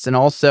podcasts. And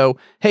also,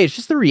 hey, it's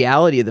just the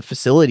reality of the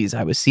facilities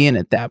I was seeing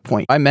at that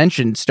point. I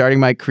mentioned starting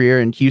my career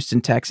in Houston,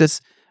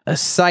 Texas. A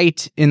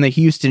site in the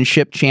Houston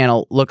Ship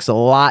Channel looks a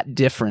lot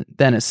different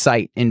than a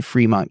site in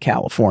Fremont,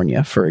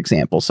 California, for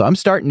example. So I'm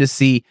starting to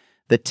see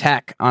the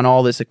tech on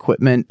all this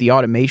equipment, the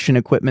automation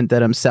equipment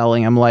that I'm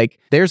selling. I'm like,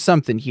 there's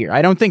something here.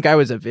 I don't think I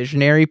was a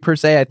visionary per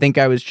se. I think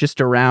I was just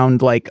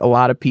around like a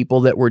lot of people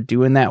that were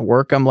doing that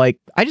work. I'm like,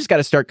 I just got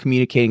to start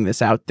communicating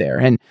this out there.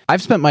 And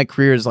I've spent my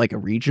career as like a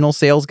regional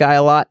sales guy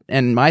a lot.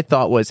 And my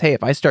thought was, hey,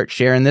 if I start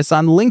sharing this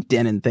on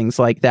LinkedIn and things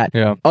like that,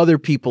 other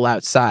people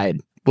outside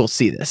will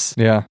see this.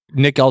 Yeah.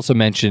 Nick also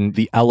mentioned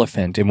the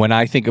elephant. And when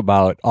I think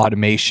about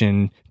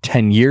automation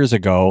 10 years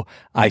ago,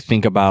 I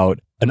think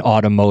about an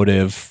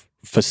automotive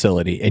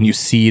facility, and you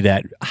see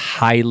that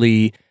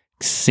highly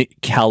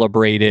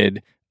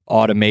calibrated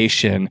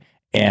automation,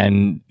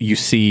 and you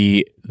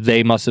see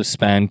they must have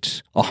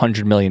spent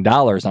 $100 million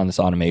on this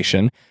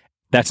automation.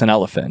 That's an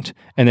elephant.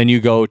 And then you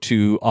go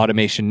to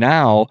automation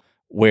now,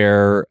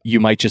 where you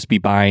might just be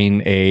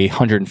buying a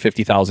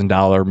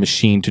 $150,000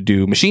 machine to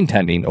do machine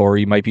tending, or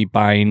you might be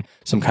buying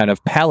some kind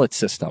of pallet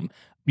system.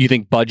 You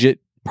think budget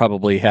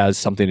probably has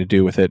something to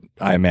do with it,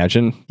 I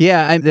imagine.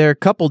 Yeah, there are a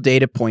couple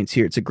data points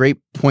here. It's a great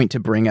point to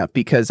bring up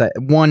because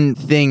one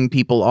thing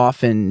people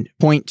often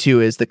point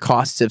to is the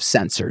costs of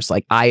sensors,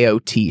 like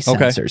IoT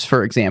sensors,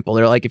 for example.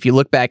 They're like, if you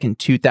look back in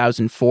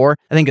 2004,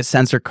 I think a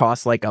sensor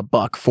cost like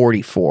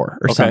 $1.44 or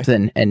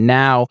something. And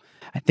now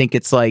I think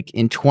it's like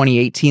in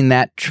 2018,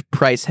 that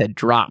price had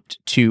dropped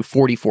to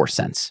 44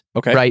 cents.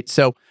 Right.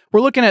 So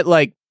we're looking at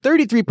like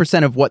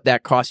 33% of what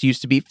that cost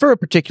used to be for a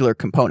particular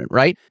component,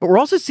 right? But we're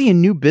also seeing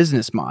new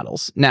business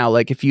models. Now,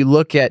 like if you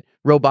look at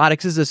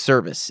robotics as a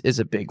service is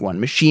a big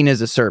one. Machine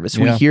as a service.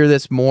 We hear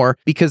this more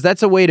because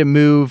that's a way to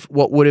move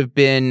what would have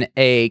been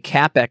a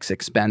CapEx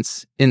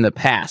expense in the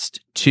past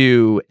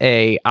to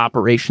a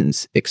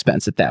operations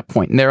expense at that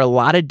point. And there are a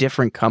lot of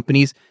different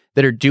companies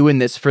that are doing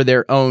this for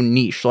their own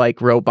niche,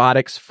 like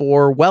robotics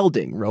for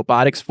welding,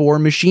 robotics for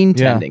machine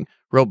tending,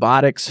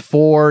 robotics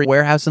for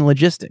warehouse and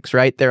logistics,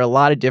 right? There are a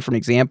lot of different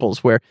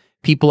examples where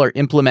people are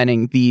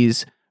implementing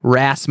these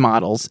RaaS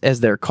models,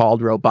 as they're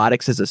called,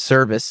 robotics as a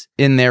service,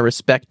 in their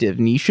respective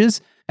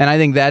niches. And I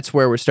think that's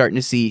where we're starting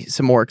to see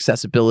some more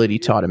accessibility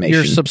to automation.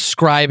 You're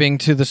subscribing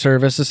to the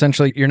service,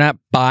 essentially. You're not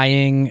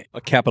buying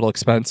a capital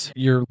expense.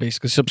 You're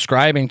basically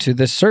subscribing to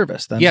this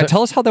service. Then. Yeah,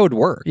 tell us how that would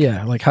work.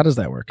 Yeah, like how does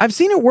that work? I've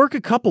seen it work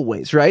a couple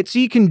ways, right? So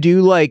you can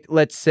do like,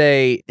 let's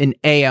say, an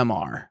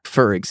AMR,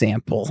 for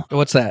example.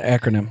 What's that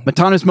acronym?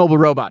 Autonomous Mobile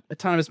Robot.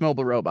 Autonomous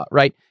Mobile Robot,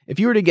 right? If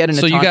you were to get an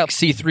So you got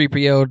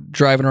C-3PO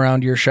driving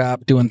around your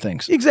shop doing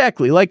things.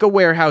 Exactly. Like a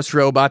warehouse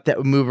robot that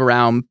would move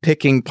around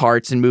picking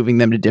parts and moving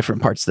them to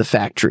different parts of the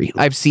factory.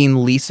 I've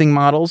seen leasing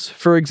models,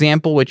 for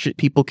example, which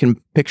people can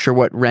picture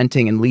what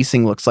renting and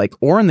leasing looks like.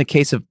 Or in the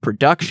case of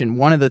production,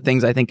 one of the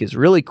things I think is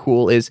really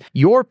cool is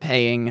you're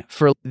paying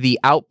for the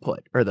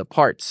output or the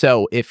parts.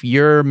 So if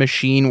your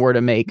machine were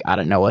to make,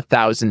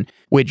 1,000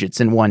 widgets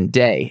in one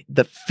day,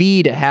 the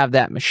fee to have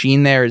that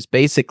machine there is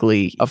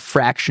basically a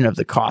fraction of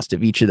the cost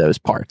of each of those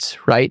parts,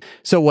 right?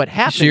 So what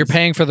happens... So you're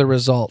paying for the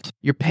result.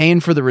 You're paying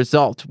for the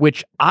result,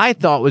 which I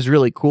thought was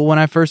really cool when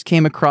I first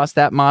came across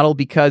that model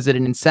because it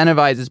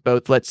incentivizes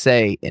both, let's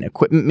say, an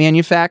equipment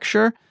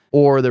manufacturer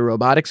or the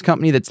robotics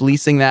company that's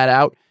leasing that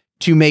out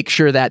to make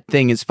sure that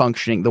thing is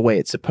functioning the way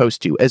it's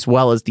supposed to, as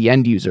well as the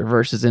end user,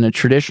 versus in a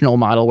traditional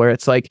model where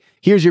it's like,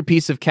 here's your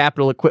piece of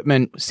capital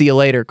equipment, see you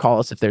later, call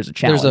us if there's a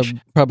challenge. There's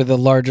probably the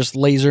largest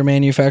laser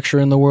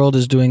manufacturer in the world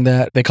is doing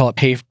that. They call it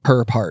pay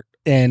per part.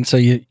 And so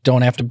you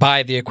don't have to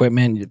buy the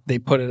equipment. They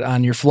put it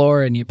on your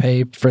floor and you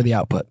pay for the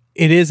output.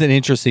 It is an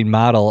interesting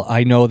model.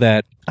 I know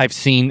that I've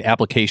seen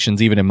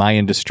applications, even in my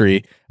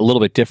industry, a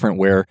little bit different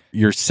where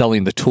you're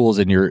selling the tools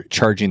and you're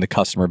charging the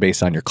customer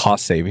based on your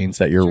cost savings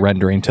that you're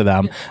rendering to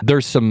them.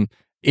 There's some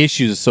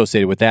issues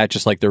associated with that,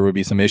 just like there would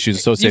be some issues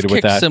associated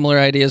with that. Similar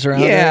ideas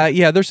around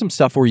Yeah, there's some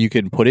stuff where you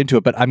can put into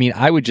it. But I mean,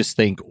 I would just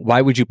think,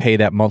 why would you pay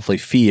that monthly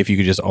fee if you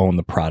could just own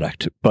the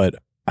product? But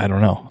I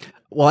don't know.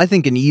 Well, I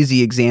think an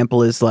easy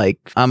example is like,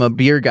 I'm a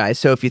beer guy.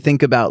 So if you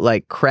think about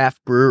like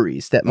craft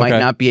breweries that might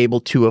not be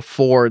able to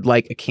afford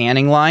like a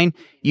canning line,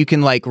 you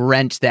can like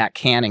rent that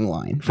canning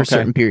line for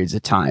certain periods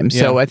of time.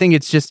 Yeah. So I think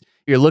it's just,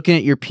 you're looking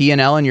at your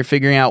P&L and you're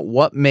figuring out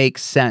what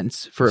makes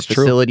sense for a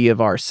facility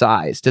of our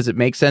size. Does it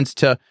make sense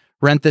to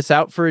rent this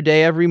out for a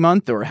day every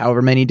month or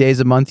however many days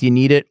a month you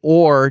need it?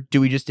 Or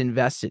do we just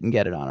invest it and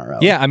get it on our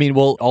own? Yeah, I mean,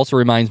 well, also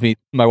reminds me,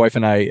 my wife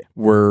and I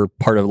were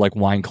part of like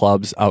wine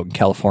clubs out in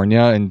California,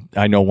 and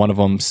I know one of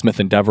them, Smith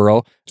and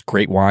Devereaux. It's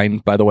great wine,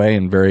 by the way,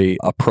 and very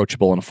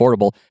approachable and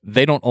affordable.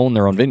 They don't own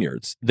their own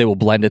vineyards. They will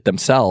blend it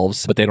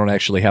themselves, but they don't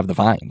actually have the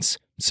vines.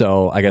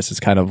 So I guess it's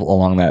kind of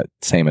along that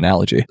same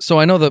analogy. So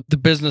I know the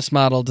business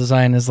model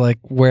design is like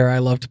where I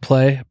love to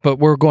play, but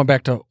we're going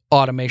back to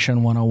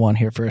automation 101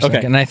 here for a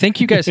second. And I think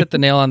you guys hit the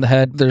nail on the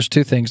head. There's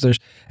two things. There's,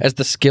 as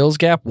the skills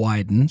gap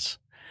widens,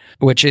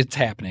 which it's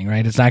happening,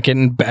 right? It's not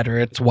getting better,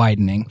 it's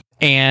widening.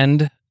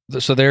 And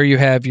so there you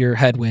have your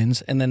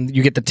headwinds, and then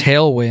you get the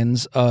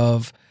tailwinds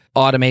of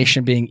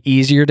automation being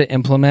easier to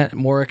implement,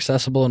 more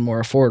accessible, and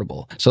more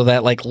affordable. So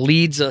that like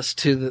leads us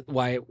to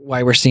why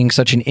we're seeing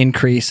such an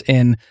increase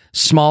in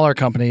smaller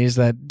companies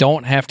that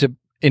don't have to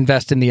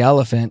invest in the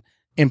elephant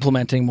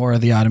implementing more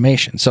of the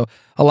automation. So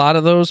a lot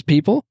of those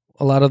people,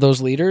 a lot of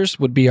those leaders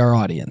would be our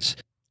audience.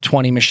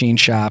 20 machine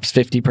shops,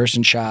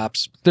 50-person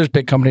shops. There's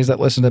big companies that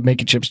listen to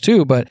Making Chips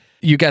too, but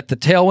you got the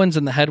tailwinds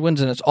and the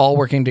headwinds, and it's all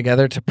working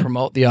together to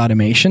promote the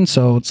automation.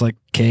 So it's like,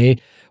 okay,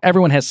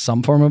 everyone has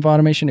some form of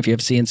automation. If you have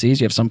CNCs,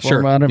 you have some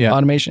form of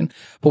automation.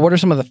 But what are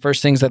some of the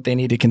first things that they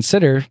need to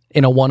consider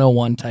in a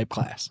 101 type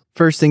class?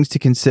 First things to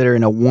consider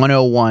in a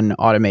 101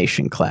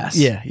 automation class.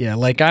 Yeah.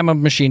 Like I'm a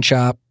machine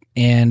shop,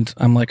 and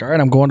I'm like, all right,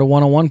 I'm going to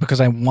 101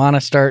 because I want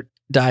to start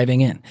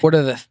diving in. What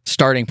are the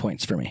starting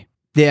points for me?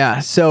 Yeah,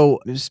 so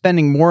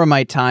spending more of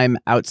my time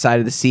outside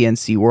of the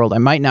CNC world, I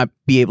might not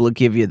be able to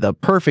give you the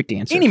perfect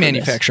answer. Any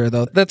manufacturer,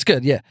 though, that's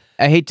good, yeah.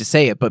 I hate to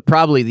say it, but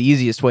probably the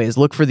easiest way is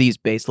look for these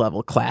base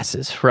level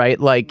classes, right?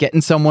 Like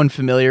getting someone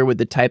familiar with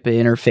the type of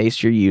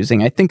interface you're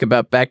using. I think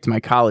about back to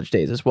my college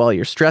days as well.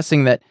 You're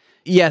stressing that,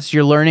 yes,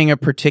 you're learning a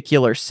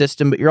particular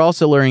system, but you're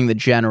also learning the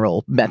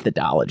general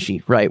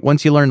methodology, right?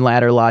 Once you learn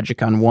ladder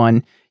logic on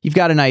one, you've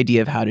got an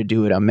idea of how to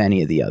do it on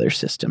many of the other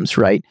systems,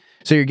 right?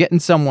 So you're getting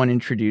someone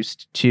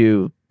introduced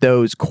to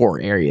those core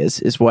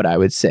areas is what I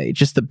would say.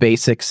 Just the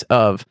basics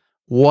of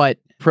what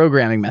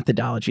programming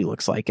methodology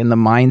looks like and the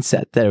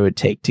mindset that it would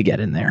take to get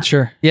in there.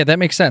 Sure. Yeah, that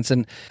makes sense.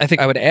 And I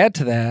think I would add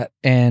to that,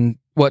 and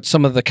what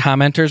some of the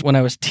commenters, when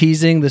I was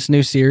teasing this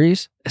new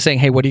series, saying,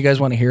 hey, what do you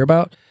guys want to hear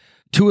about?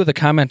 Two of the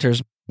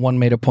commenters, one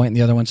made a point and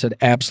the other one said,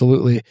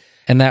 absolutely.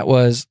 And that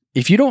was,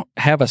 if you don't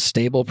have a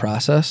stable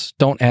process,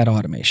 don't add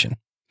automation.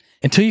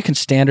 Until you can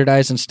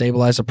standardize and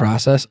stabilize a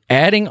process,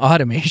 adding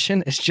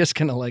automation is just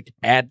going to like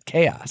add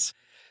chaos.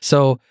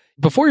 So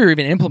before you're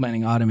even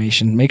implementing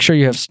automation, make sure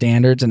you have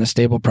standards and a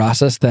stable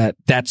process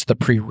that's the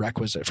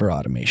prerequisite for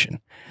automation.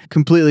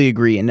 Completely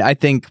agree. And I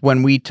think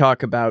when we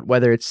talk about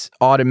whether it's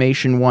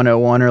automation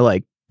 101 or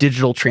like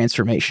digital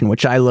transformation,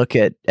 which I look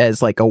at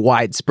as like a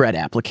widespread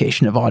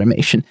application of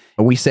automation,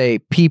 we say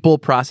people,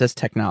 process,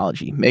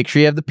 technology. Make sure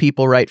you have the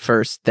people right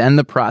first, then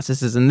the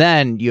processes, and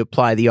then you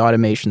apply the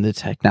automation, the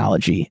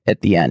technology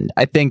at the end.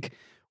 I think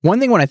one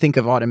thing when I think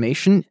of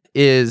automation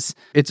is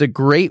it's a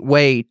great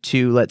way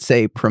to, let's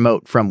say,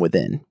 promote from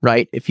within,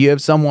 right? If you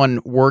have someone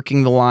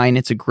working the line,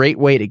 it's a great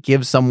way to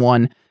give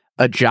someone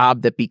a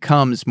job that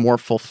becomes more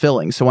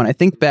fulfilling. So when I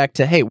think back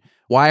to, hey,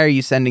 why are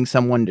you sending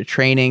someone to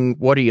training?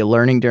 What are you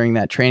learning during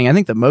that training? I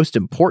think the most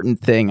important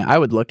thing I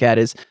would look at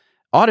is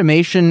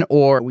automation,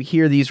 or we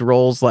hear these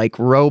roles like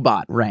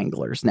robot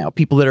wranglers now,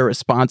 people that are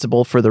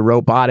responsible for the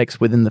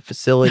robotics within the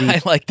facility.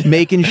 I like that.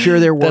 Making sure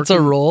they're working. That's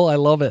a role. I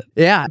love it.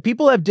 Yeah.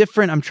 People have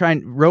different,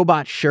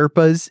 robot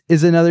Sherpas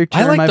is another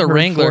term. I like the heard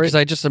wrangler for it. because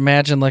I just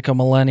imagine like a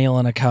millennial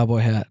in a cowboy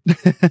hat.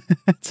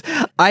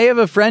 I have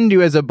a friend who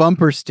has a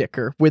bumper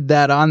sticker with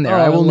that on there.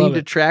 Oh, I will need it.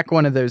 to track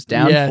one of those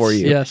down for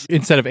you. Yes.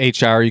 Instead of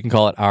HR, you can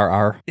call it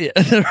RR. Yeah,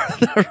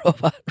 the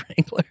robot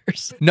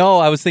wranglers. No,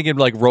 I was thinking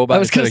like robot. I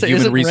was going to say,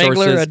 human isn't resources.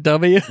 Wrangler a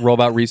W?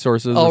 Robot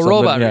resources. Oh, or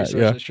robot yeah,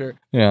 resources, sure.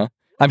 Yeah.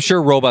 I'm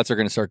sure robots are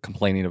going to start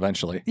complaining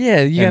eventually.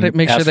 Yeah, you got to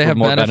make sure they have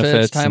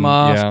benefits, time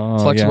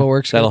off, flexible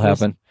work schedules. That'll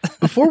happen.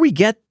 Before we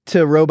get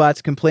to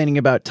robots complaining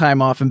about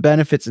time off and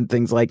benefits and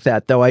things like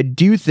that, though, I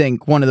do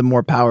think one of the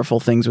more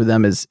powerful things with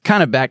them is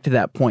kind of back to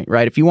that point,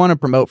 right? If you want to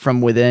promote from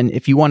within,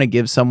 if you want to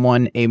give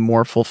someone a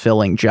more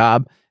fulfilling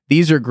job,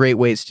 these are great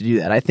ways to do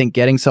that. I think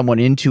getting someone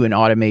into an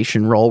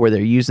automation role where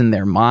they're using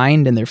their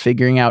mind and they're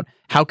figuring out,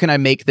 how can I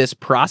make this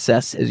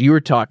process, as you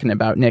were talking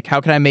about, Nick, how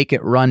can I make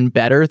it run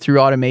better through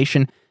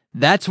automation?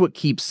 That's what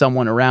keeps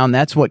someone around.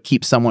 That's what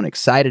keeps someone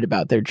excited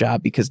about their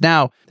job, because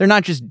now they're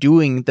not just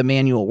doing the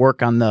manual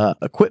work on the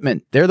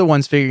equipment. They're the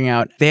ones figuring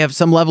out, they have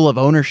some level of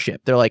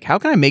ownership. They're like, how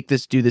can I make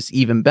this do this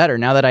even better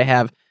now that I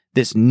have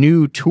this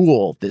new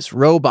tool, this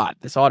robot,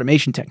 this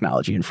automation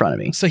technology in front of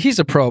me. So he's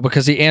a pro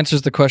because he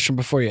answers the question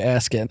before you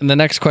ask it. And the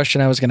next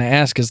question I was going to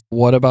ask is,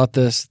 what about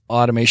this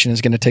automation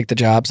is going to take the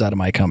jobs out of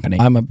my company?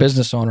 I'm a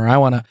business owner. I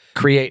want to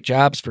create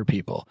jobs for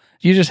people.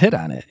 You just hit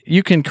on it.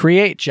 You can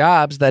create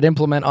jobs that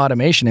implement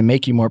automation and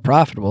make you more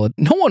profitable.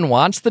 No one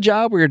wants the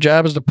job where your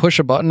job is to push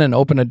a button and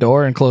open a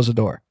door and close a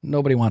door.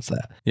 Nobody wants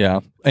that.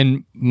 Yeah.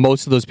 And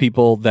most of those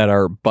people that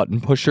are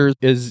button pushers,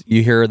 is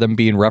you hear them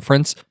being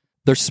referenced,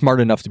 they're smart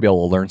enough to be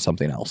able to learn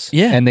something else.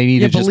 Yeah. And they need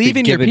to just believe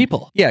in given, your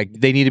people. Yeah.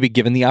 They need to be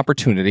given the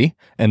opportunity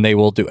and they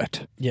will do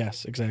it.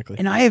 Yes, exactly.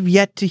 And I have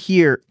yet to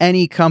hear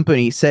any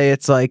company say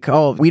it's like,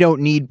 oh, we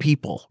don't need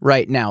people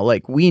right now.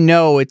 Like, we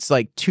know it's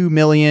like 2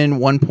 million,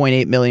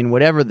 1.8 million,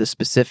 whatever the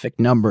specific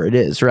number it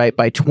is, right?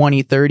 By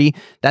 2030,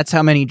 that's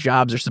how many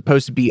jobs are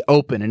supposed to be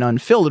open and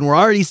unfilled. And we're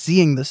already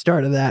seeing the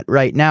start of that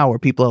right now, where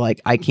people are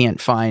like, I can't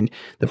find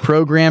the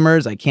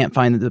programmers. I can't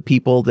find the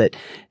people that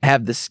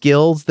have the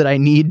skills that I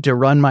need to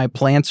run my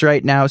plants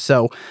right now.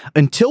 So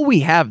until we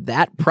have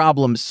that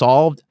problem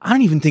solved, I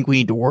don't even think we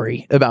need to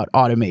worry about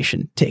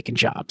automation taking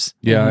jobs.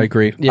 Yeah, I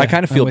agree. Yeah, I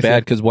kind of feel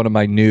bad because one of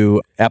my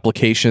new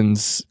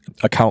applications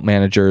account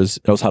managers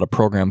knows how to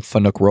program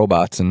Fanuc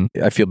robots, and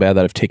I feel bad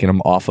that I've taken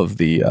him off of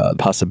the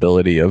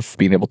possibility of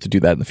being able to do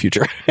that in the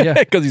future. Yeah,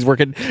 because he's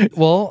working.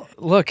 Well,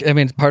 look, I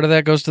mean, part of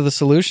that goes to the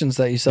solutions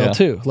that you sell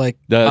too. Like,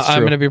 I'm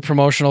going to be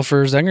promotional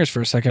for Zengers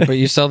for a second, but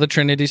you sell the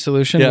Trinity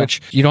solution,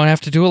 which you don't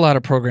have to do a lot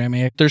of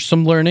programming. There's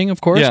some learning,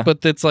 of course,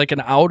 but it's like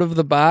an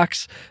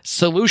out-of-the-box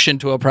solution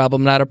to a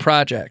problem, not a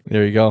project.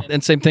 There you go.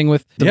 And same thing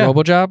with the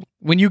RoboJob.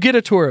 When you get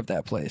a tour of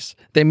that place,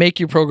 they make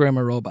you program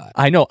a robot.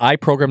 I know. I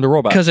programmed a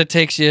robot. Because it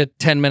takes you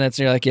 10 minutes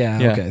and you're like,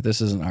 okay, this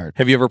isn't hard.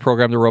 Have you ever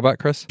programmed a robot,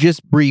 Chris?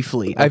 Just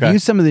briefly. Okay. I've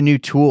used some of the new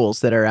tools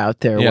that are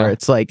out there where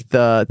it's like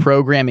the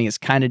programming is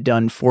kind of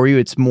done for you.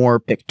 It's more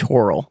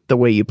pictorial, the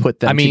way you put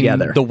them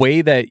together. The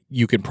way that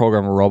you can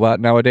program a robot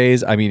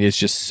nowadays, I mean, it's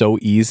just so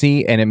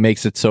easy, and it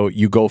makes it so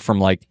you go from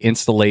like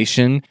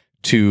installation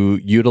to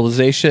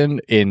utilization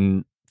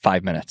in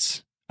 5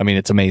 minutes. I mean,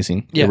 it's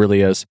amazing. Yeah. It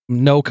really is.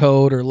 No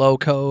code or low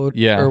code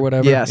or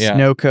whatever. Yes,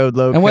 no code,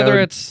 low code. And whether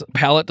it's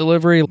pallet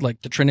delivery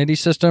like the Trinity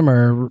system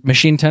or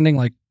machine tending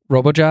like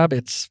RoboJob,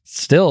 it's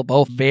still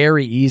both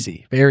very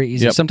easy. Very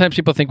easy. Yep. Sometimes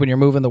people think when you're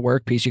moving the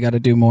workpiece, you got to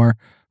do more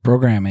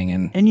programming.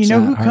 And you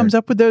know who comes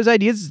up with those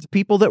ideas? It's the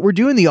people that were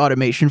doing the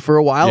automation for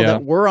a while,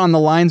 that were on the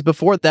lines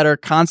before, that are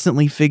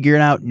constantly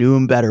figuring out new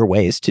and better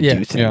ways to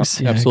do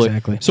things. Yeah, absolutely.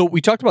 Exactly. So we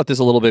talked about this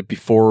a little bit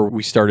before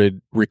we started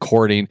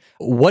recording.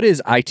 What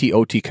is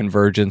IT-OT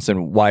convergence,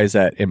 and why is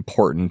that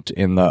important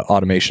in the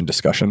automation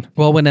discussion?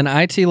 Well, when an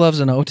IT loves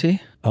an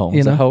OT... Oh,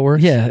 is that how it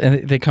works? Yeah,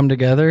 and they come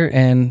together,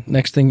 and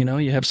next thing you know,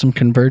 you have some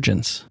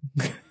convergence.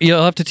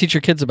 You'll have to teach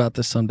your kids about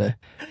this someday.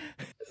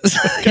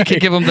 You can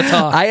give them the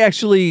talk.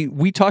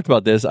 We talked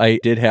about this. I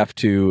did have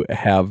to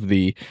have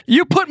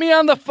You put me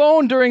on the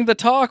phone during the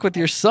talk with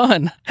your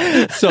son.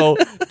 So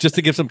just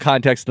to give some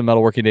context to the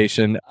Metalworking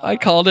Nation, I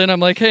called in. I'm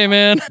like, hey,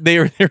 man. They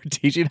were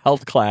teaching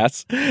health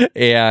class,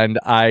 and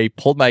I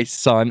pulled my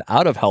son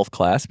out of health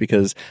class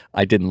because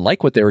I didn't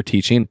like what they were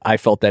teaching. I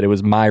felt that it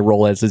was my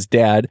role as his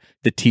dad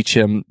to teach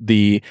him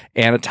the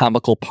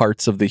anatomical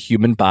parts of the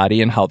human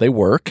body and how they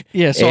work.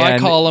 Yeah, so I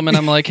call him, and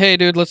I'm like, hey,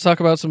 dude, let's talk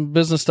about some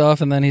business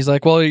stuff. And then he's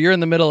like, well, you're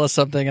in the middle of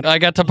something, and I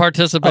got to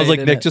participate. I was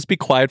like, Nick, just be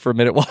quiet for a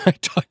minute while I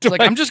talk to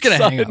I'm just going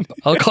to hang up.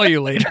 I'll call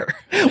you later.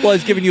 Well, I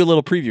was giving you a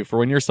little preview for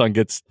when your son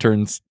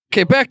turns.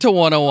 Okay, back to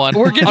 101.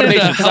 We're getting into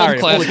health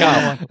class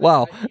 101.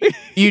 Wow.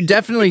 You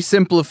definitely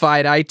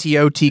simplified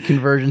IT-OT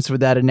convergence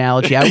with that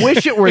analogy. I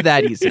wish it were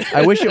that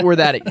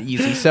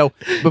easy. So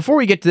before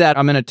we get to that,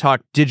 I'm going to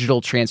talk digital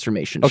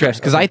transformation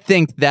first, because I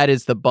think that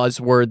is the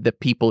buzzword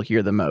that people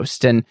hear the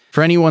most. And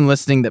for anyone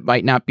listening that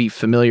might not be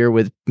familiar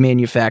with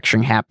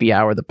Manufacturing Happy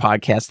Hour, the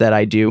podcast that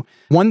I do,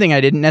 one thing I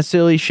didn't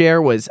necessarily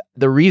share was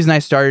the reason I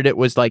started it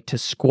was like to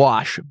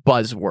squash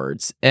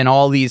buzzwords and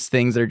all these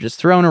things that are just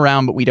thrown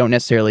around, but we don't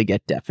necessarily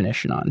get definition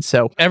on.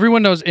 So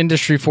everyone knows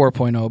Industry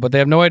 4.0, but they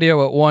have no idea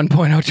what 1.0,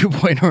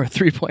 2.0, or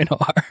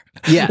 3.0 are.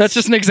 Yeah, that's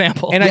just an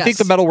example. And I think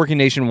the Metalworking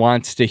Nation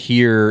wants to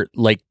hear,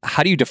 like,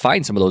 how do you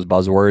define some of those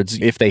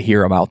buzzwords if they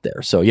hear them out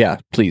there? So yeah,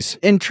 please.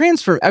 And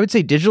I would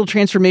say digital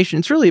transformation,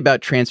 it's really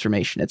about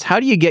transformation. It's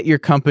how do you get your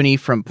company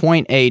from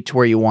point A to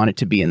where you want it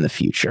to be in the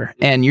future?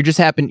 And you're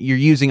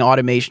using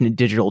automation and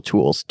digital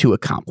tools to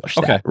accomplish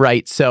that,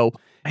 right? So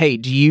hey,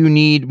 do you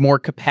need more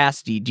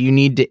capacity? Do you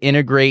need to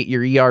integrate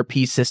your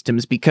ERP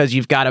systems because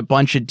you've got a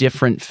bunch of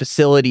different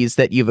facilities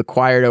that you've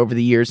acquired over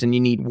the years, and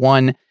you need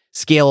one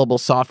scalable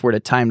software to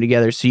time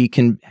together so you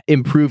can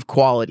improve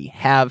quality,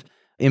 have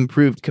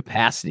improved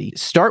capacity?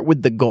 Start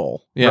with the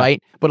goal,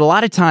 right? But a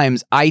lot of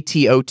times,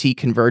 IT-OT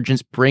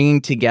convergence, bringing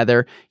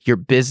together your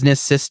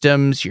business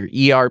systems, your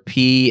ERP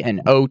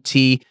and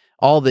OT,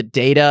 all the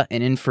data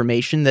and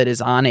information that is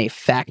on a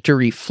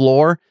factory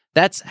floor,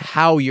 That's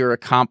how you're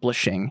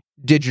accomplishing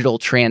digital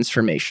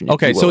transformation.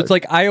 Okay, so it's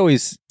like I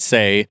always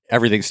say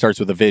everything starts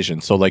with a vision.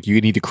 So like you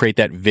need to create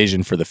that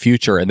vision for the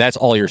future. And that's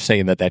all you're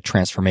saying that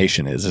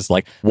transformation is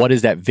like, what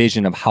is that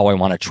vision of how I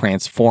want to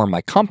transform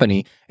my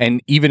company?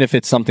 And even if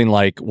it's something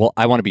like, well,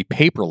 I want to be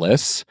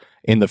paperless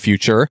in the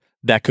future,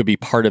 that could be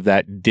part of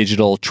that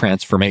digital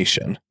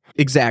transformation.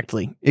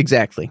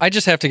 Exactly. I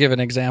just have to give an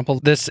example.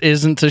 This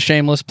isn't a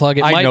shameless plug.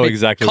 It I might know be.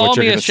 exactly Call what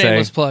you're me going a to say.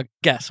 shameless plug.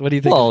 Guess. What do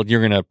you think? Well,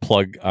 you're going to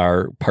plug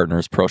our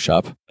partner's pro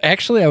shop.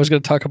 Actually, I was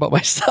going to talk about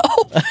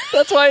myself.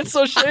 That's why it's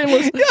so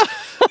shameless.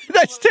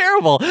 That's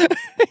terrible.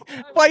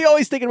 Why are you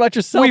always thinking about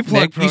yourself? We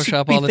plug Nick? Pro You should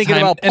Shop be all the thinking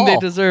time, about and they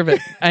Paul. deserve it.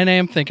 And I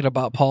am thinking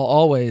about Paul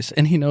always,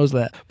 and he knows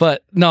that.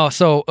 But no,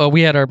 so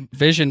we had our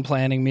vision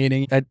planning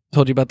meeting. I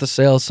told you about the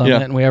sales summit,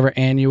 Yeah. and we have our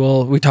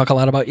annual. We talk a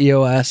lot about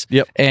EOS.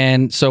 Yep.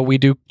 And so we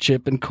do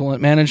chip and coolant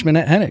management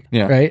at Hennig,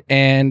 Yeah. right?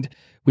 And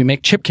we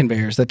make chip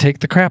conveyors that take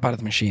the crap out of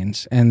the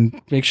machines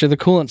and make sure the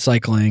coolant's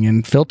cycling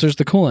and filters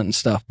the coolant and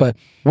stuff. But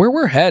where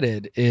we're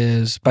headed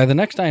is by the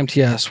next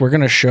IMTS, we're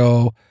going to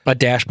show a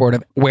dashboard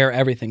of where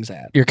everything's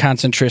at. Your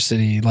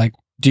concentricity, like,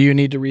 do you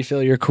need to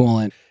refill your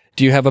coolant?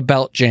 Do you have a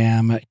belt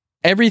jam?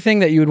 Everything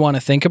that you would want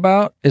to think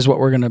about is what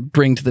we're going to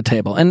bring to the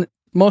table. And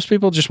most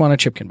people just want a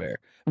chip conveyor.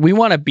 We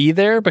want to be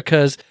there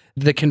because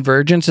the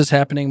convergence is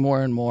happening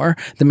more and more.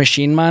 The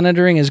machine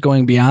monitoring is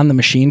going beyond the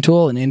machine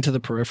tool and into the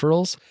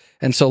peripherals.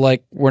 And so,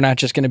 like, we're not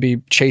just going to be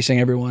chasing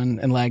everyone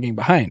and lagging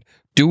behind.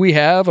 Do we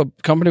have a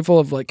company full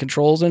of like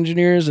controls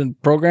engineers and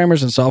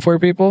programmers and software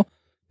people?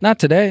 Not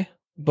today,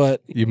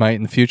 but You might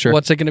in the future.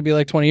 what's it going to be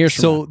like 20 years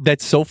from now? So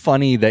that's so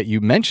funny that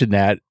you mentioned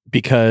that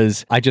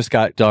because I just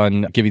got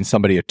done giving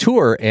somebody a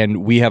tour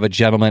and we have a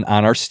gentleman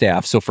on our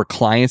staff. So for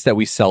clients that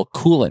we sell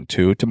coolant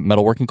to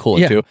metalworking coolant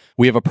Yeah. to,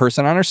 we have a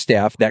person on our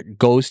staff that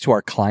goes to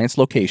our clients'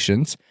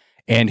 locations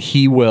and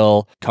he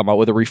will come out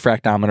with a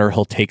refractometer.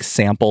 He'll take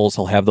samples.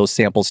 He'll have those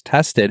samples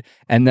tested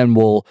and then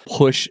we'll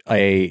push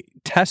a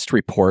test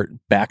report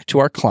back to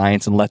our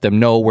clients and let them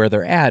know where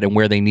they're at and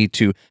where they need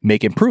to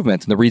make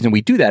improvements. And the reason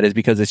we do that is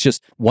because it's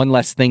just one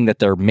less thing that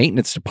their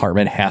maintenance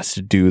department has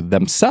to do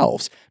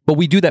themselves. But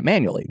we do that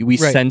manually. We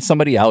Right. send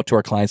somebody out to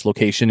our client's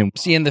location. And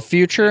See, in the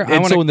future, in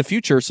the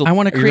future, I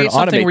want to you're create gonna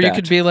something automate where you that.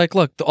 could be like,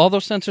 look, all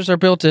those sensors are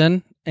built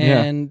in.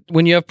 And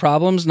when you have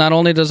problems, not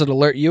only does it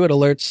alert you, it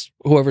alerts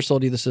whoever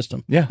sold you the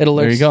system. Yeah, It alerts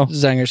there you go.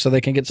 Zenger so they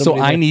can get So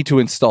somebody. I there. need to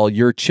install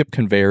your chip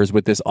conveyors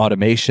with this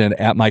automation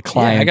at my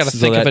clients. Yeah, I got to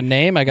think of a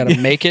name. I got to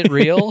make it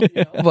real.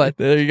 But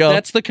there you go.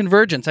 that's the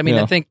convergence. I mean,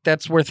 Yeah. I think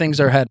that's where things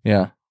are headed.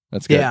 Yeah,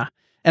 that's good. Yeah.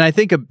 And I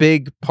think a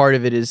big part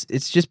of it is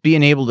it's just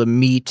being able to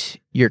meet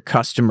your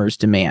customer's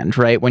demand,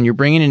 right? When you're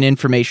bringing in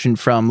information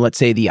from, let's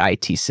say, the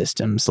IT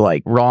systems,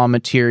 like raw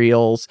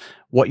materials,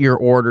 what your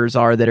orders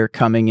are that are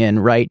coming in,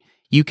 right?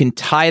 You can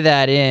tie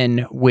that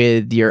in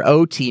with your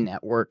OT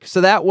network. So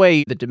that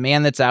way the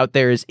demand that's out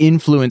there is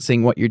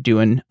influencing what you're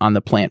doing on the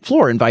plant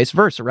floor and vice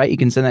versa, right? You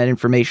can send that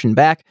information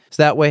back.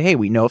 So that way, hey,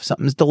 we know if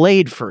something's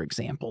delayed, for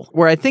example.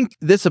 Where I think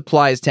this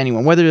applies to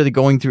anyone, whether they're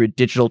going through a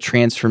digital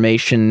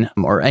transformation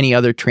or any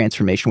other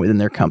transformation within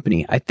their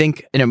company. I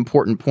think an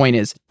important point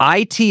is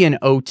IT and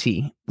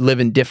OT live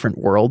in different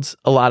worlds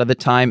a lot of the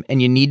time,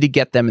 and you need to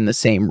get them in the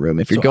same room.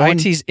 If you're So going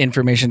IT's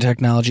information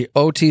technology,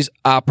 OT's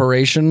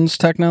operations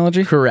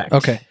technology. correct.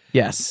 Okay.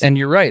 Yes. And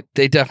you're right.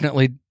 They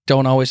definitely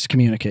don't always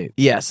communicate.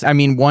 Yes. I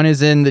mean, one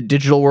is in the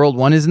digital world,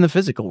 one is in the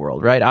physical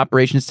world, right?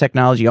 Operations,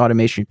 technology,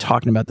 automation, you're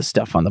talking about the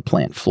stuff on the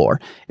plant floor.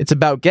 It's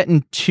about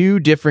getting two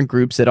different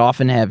groups that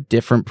often have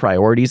different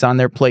priorities on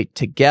their plate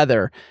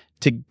together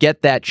to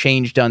get that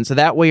change done. So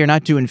that way you're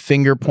not doing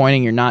finger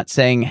pointing. You're not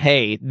saying,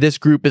 hey, this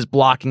group is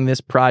blocking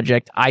this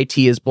project. IT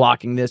is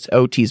blocking this.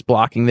 OT is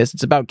blocking this.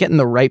 It's about getting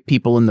the right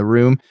people in the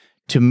room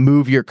to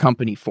move your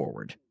company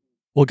forward.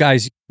 Well,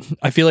 guys,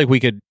 I feel like we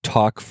could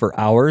talk for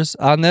hours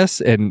on this,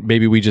 and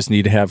maybe we just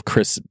need to have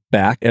Chris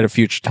back at a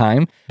future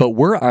time. But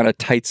we're on a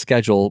tight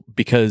schedule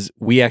because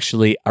we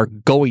actually are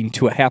going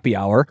to a happy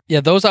hour.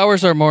 Yeah, those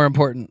hours are more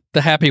important.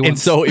 The happy ones. And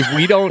so if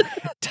we don't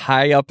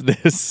tie up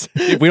this,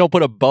 if we don't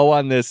put a bow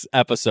on this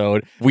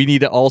episode, we need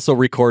to also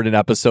record an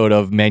episode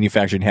of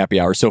Manufacturing Happy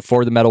Hour. So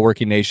for the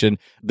Metalworking Nation,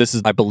 this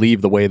is, I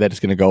believe, the way that it's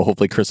going to go.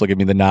 Hopefully, Chris will give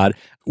me the nod.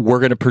 We're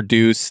going to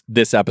produce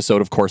this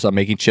episode, of course, on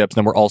making chips.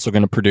 Then we're also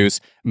going to produce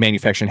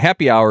Manufacturing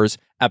Happy Hours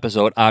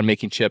episode on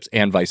making chips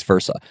and vice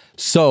versa.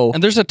 So,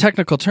 and there's a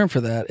technical term for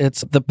that.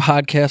 It's the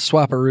podcast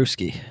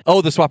Swaparooski.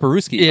 oh, the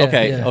Swaparooski. Yeah,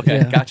 okay. yeah, Okay.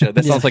 yeah. Gotcha.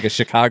 That Yeah. sounds like a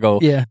Chicago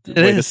Yeah,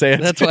 way to say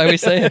it. That's why we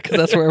say it, because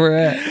that's where we're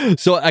at.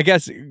 So I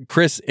guess,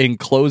 Chris, in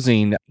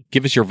closing,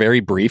 give us your very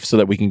brief so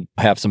that we can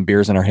have some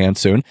beers in our hands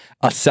soon.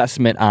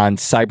 Assessment on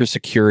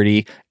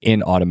cybersecurity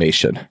in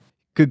automation.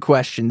 Good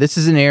question. This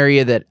is an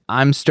area that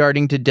I'm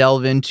starting to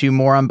delve into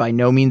more. I'm by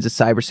no means a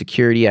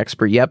cybersecurity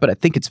expert yet, but I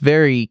think it's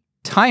very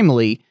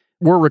timely.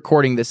 We're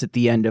recording this at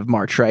the end of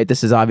March, right?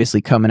 This is obviously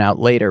coming out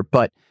later,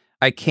 but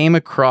I came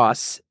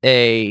across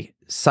a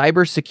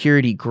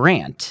cybersecurity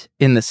grant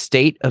in the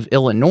state of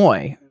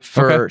Illinois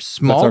for Okay.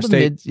 small That's our to state.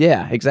 mid.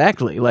 Yeah,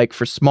 exactly. Like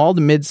for small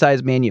to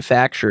mid-sized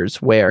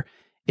manufacturers where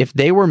if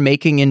they were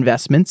making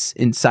investments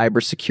in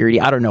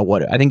cybersecurity, I don't know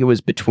what, I think it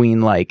was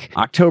between like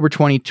October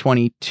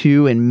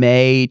 2022 and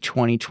May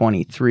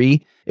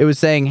 2023, it was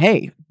saying,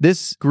 hey,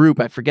 this group,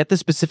 I forget the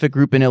specific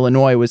group in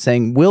Illinois, was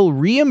saying, we'll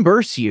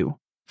reimburse you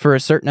for a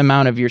certain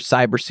amount of your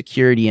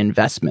cybersecurity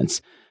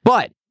investments.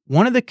 But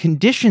one of the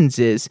conditions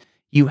is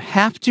you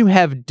have to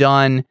have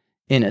done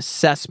an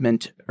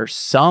assessment or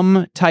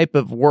some type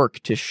of work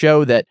to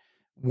show that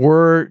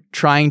we're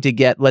trying to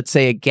get, let's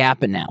say, a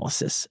gap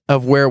analysis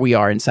of where we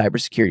are in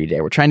cybersecurity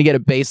today. We're trying to get a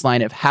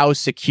baseline of how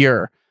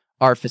secure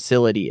our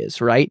facility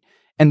is, right?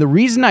 And the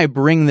reason I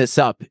bring this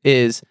up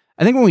is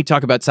I think when we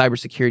talk about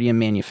cybersecurity and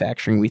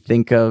manufacturing, we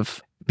think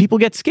of people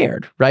get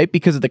scared, right?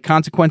 Because of the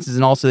consequences.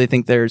 And also they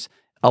think there's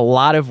a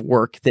lot of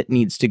work that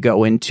needs to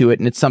go into it.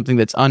 And it's something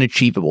that's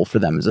unachievable for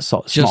them as a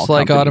small Just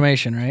like company.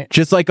 automation, right?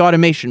 Just like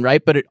automation,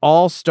 right? But it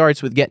all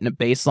starts with getting a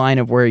baseline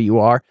of where you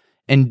are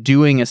and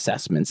doing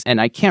assessments. And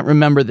I can't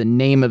remember the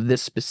name of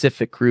this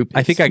specific group.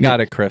 I think I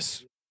got it,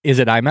 Chris. Is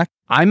it IMEC?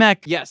 IMEC,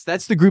 yes,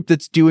 that's the group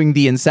that's doing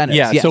the incentives.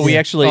 Yeah, yes. so we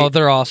actually... Oh,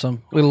 they're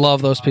awesome. We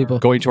love those people.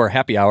 Going to our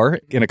happy hour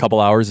in a couple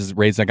hours is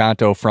Ray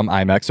Zaganto from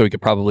IMEC, so he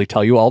could probably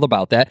tell you all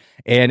about that.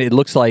 And it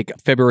looks like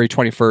February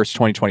 21st,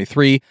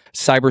 2023,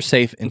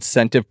 CyberSafe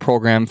Incentive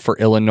Program for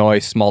Illinois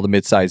small to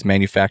mid-sized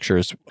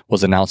manufacturers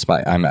was announced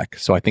by IMEC.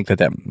 So I think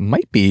that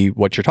might be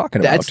what you're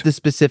talking about. That's the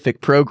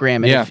specific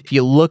program. And Yeah. if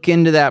you look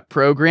into that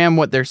program,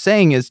 what they're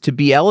saying is to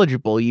be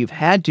eligible, you've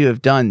had to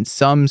have done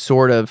some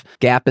sort of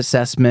gap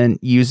assessment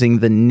using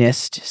the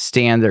NIST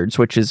standards,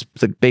 which is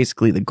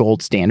basically the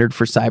gold standard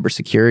for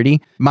cybersecurity.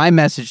 My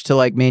message to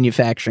like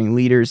manufacturing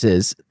leaders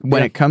is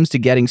when it comes to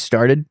getting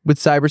started with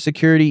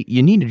cybersecurity,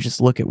 you need to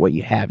just look at what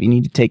you have. You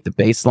need to take the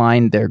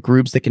baseline. There are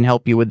groups that can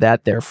help you with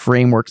that. There are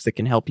frameworks that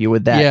can help you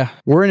with that. Yeah.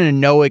 We're in a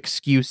no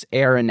excuse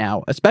era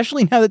now,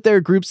 especially now that there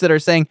are groups that are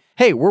saying,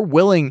 hey, we're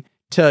willing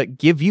to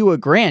give you a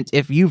grant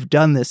if you've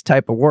done this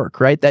type of work,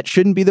 right? That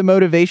shouldn't be the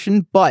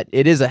motivation, but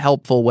it is a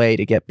helpful way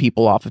to get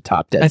people off of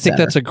top dead I think center.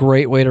 that's a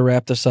great way to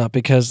wrap this up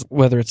because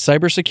whether it's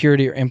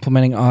cybersecurity or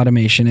implementing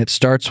automation, it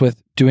starts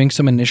with doing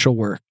some initial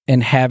work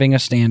and having a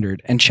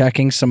standard and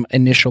checking some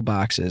initial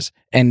boxes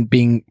and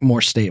being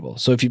more stable.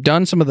 So if you've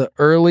done some of the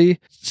early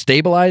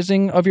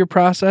stabilizing of your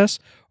process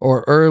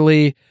or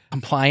early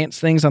compliance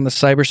things on the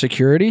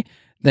cybersecurity,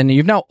 then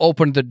you've now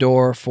opened the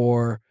door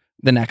for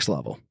the next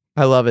level.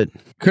 I love it.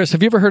 Chris,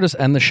 have you ever heard us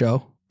end the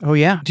show? Oh,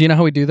 yeah. Do you know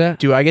how we do that?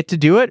 Do I get to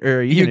do it or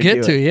are you gonna get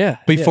do to, it? yeah.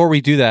 Before we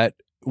do that,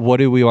 what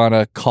do we want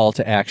to call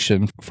to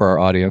action for our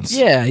audience?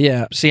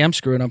 Yeah. See, I'm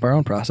screwing up our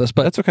own process,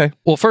 but That's okay.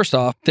 well, first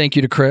off, thank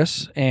you to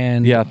Chris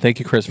and Yeah, thank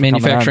you, Chris, for coming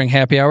on. Manufacturing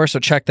Happy Hour. So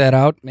check that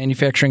out,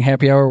 Manufacturing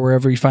Happy Hour,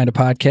 wherever you find a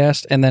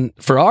podcast. And then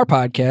for our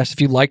podcast,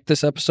 if you like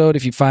this episode,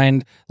 if you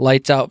find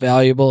Lights Out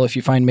valuable, if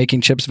you find Making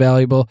Chips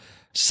valuable,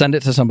 send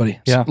it to somebody.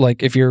 Yeah.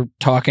 Like if you're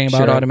talking about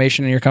Share it.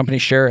 automation in your company,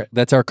 share it.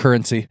 That's our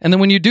currency. And then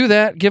when you do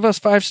that, give us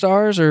 5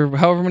 stars or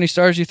however many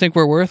stars you think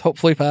we're worth,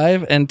 hopefully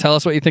 5, and tell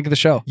us what you think of the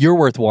show. You're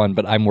worth 1,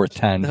 but I'm worth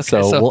 10. Okay,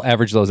 so we'll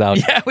average those out.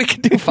 Yeah, we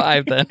can do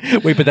 5 then.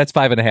 Wait, but that's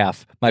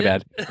 5.5. My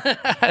bad.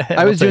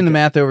 I was doing the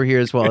math over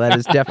here as well. That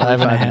is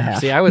definitely 5.5.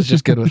 See, I was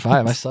just good with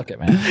 5. I suck at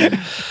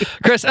math.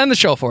 Chris, end the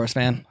show for us,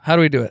 man. How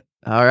do we do it?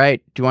 All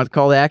right. Do you want the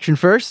call to action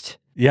first?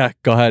 Yeah,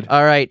 go ahead.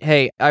 All right.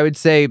 Hey, I would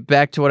say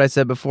back to what I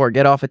said before,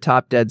 get off a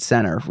top dead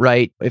center,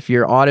 right? If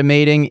you're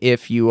automating,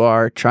 if you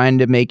are trying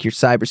to make your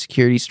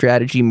cybersecurity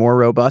strategy more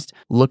robust,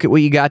 look at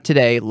what you got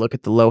today. Look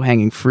at the low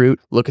hanging fruit.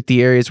 Look at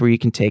the areas where you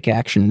can take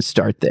action and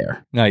start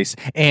there. Nice.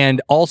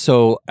 And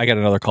also, I got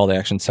another call to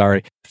action.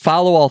 Sorry.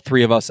 Follow all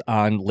 3 of us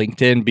on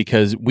LinkedIn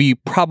because we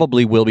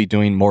probably will be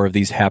doing more of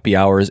these happy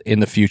hours in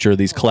the future,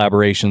 these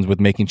collaborations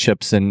with Making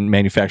Chips and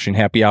Manufacturing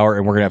Happy Hour.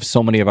 And we're going to have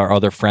so many of our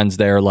other friends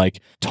there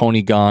like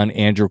Tony Gunn,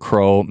 Andrew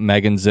Crow,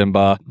 Megan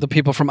Zimba. The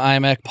people from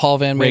IMEC, Paul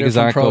Van Ray Meter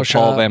from Gazanko, Pro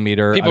Shop. Paul Van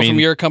Meter. People from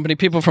your company,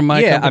 people from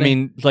my company. I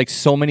mean, like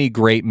so many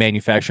great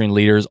manufacturing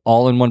leaders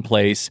all in one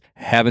place,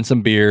 having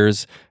some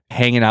beers,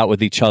 hanging out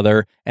with each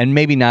other, and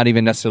maybe not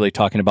even necessarily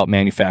talking about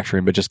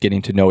manufacturing, but just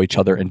getting to know each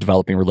other and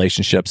developing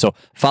relationships. So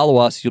follow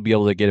us. You'll be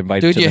able to get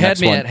invited Dude, to you the had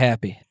next me one. at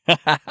happy.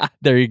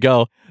 There you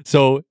go.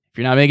 So If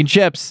you're not making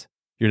chips,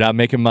 you're not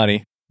making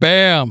money.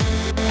 Bam.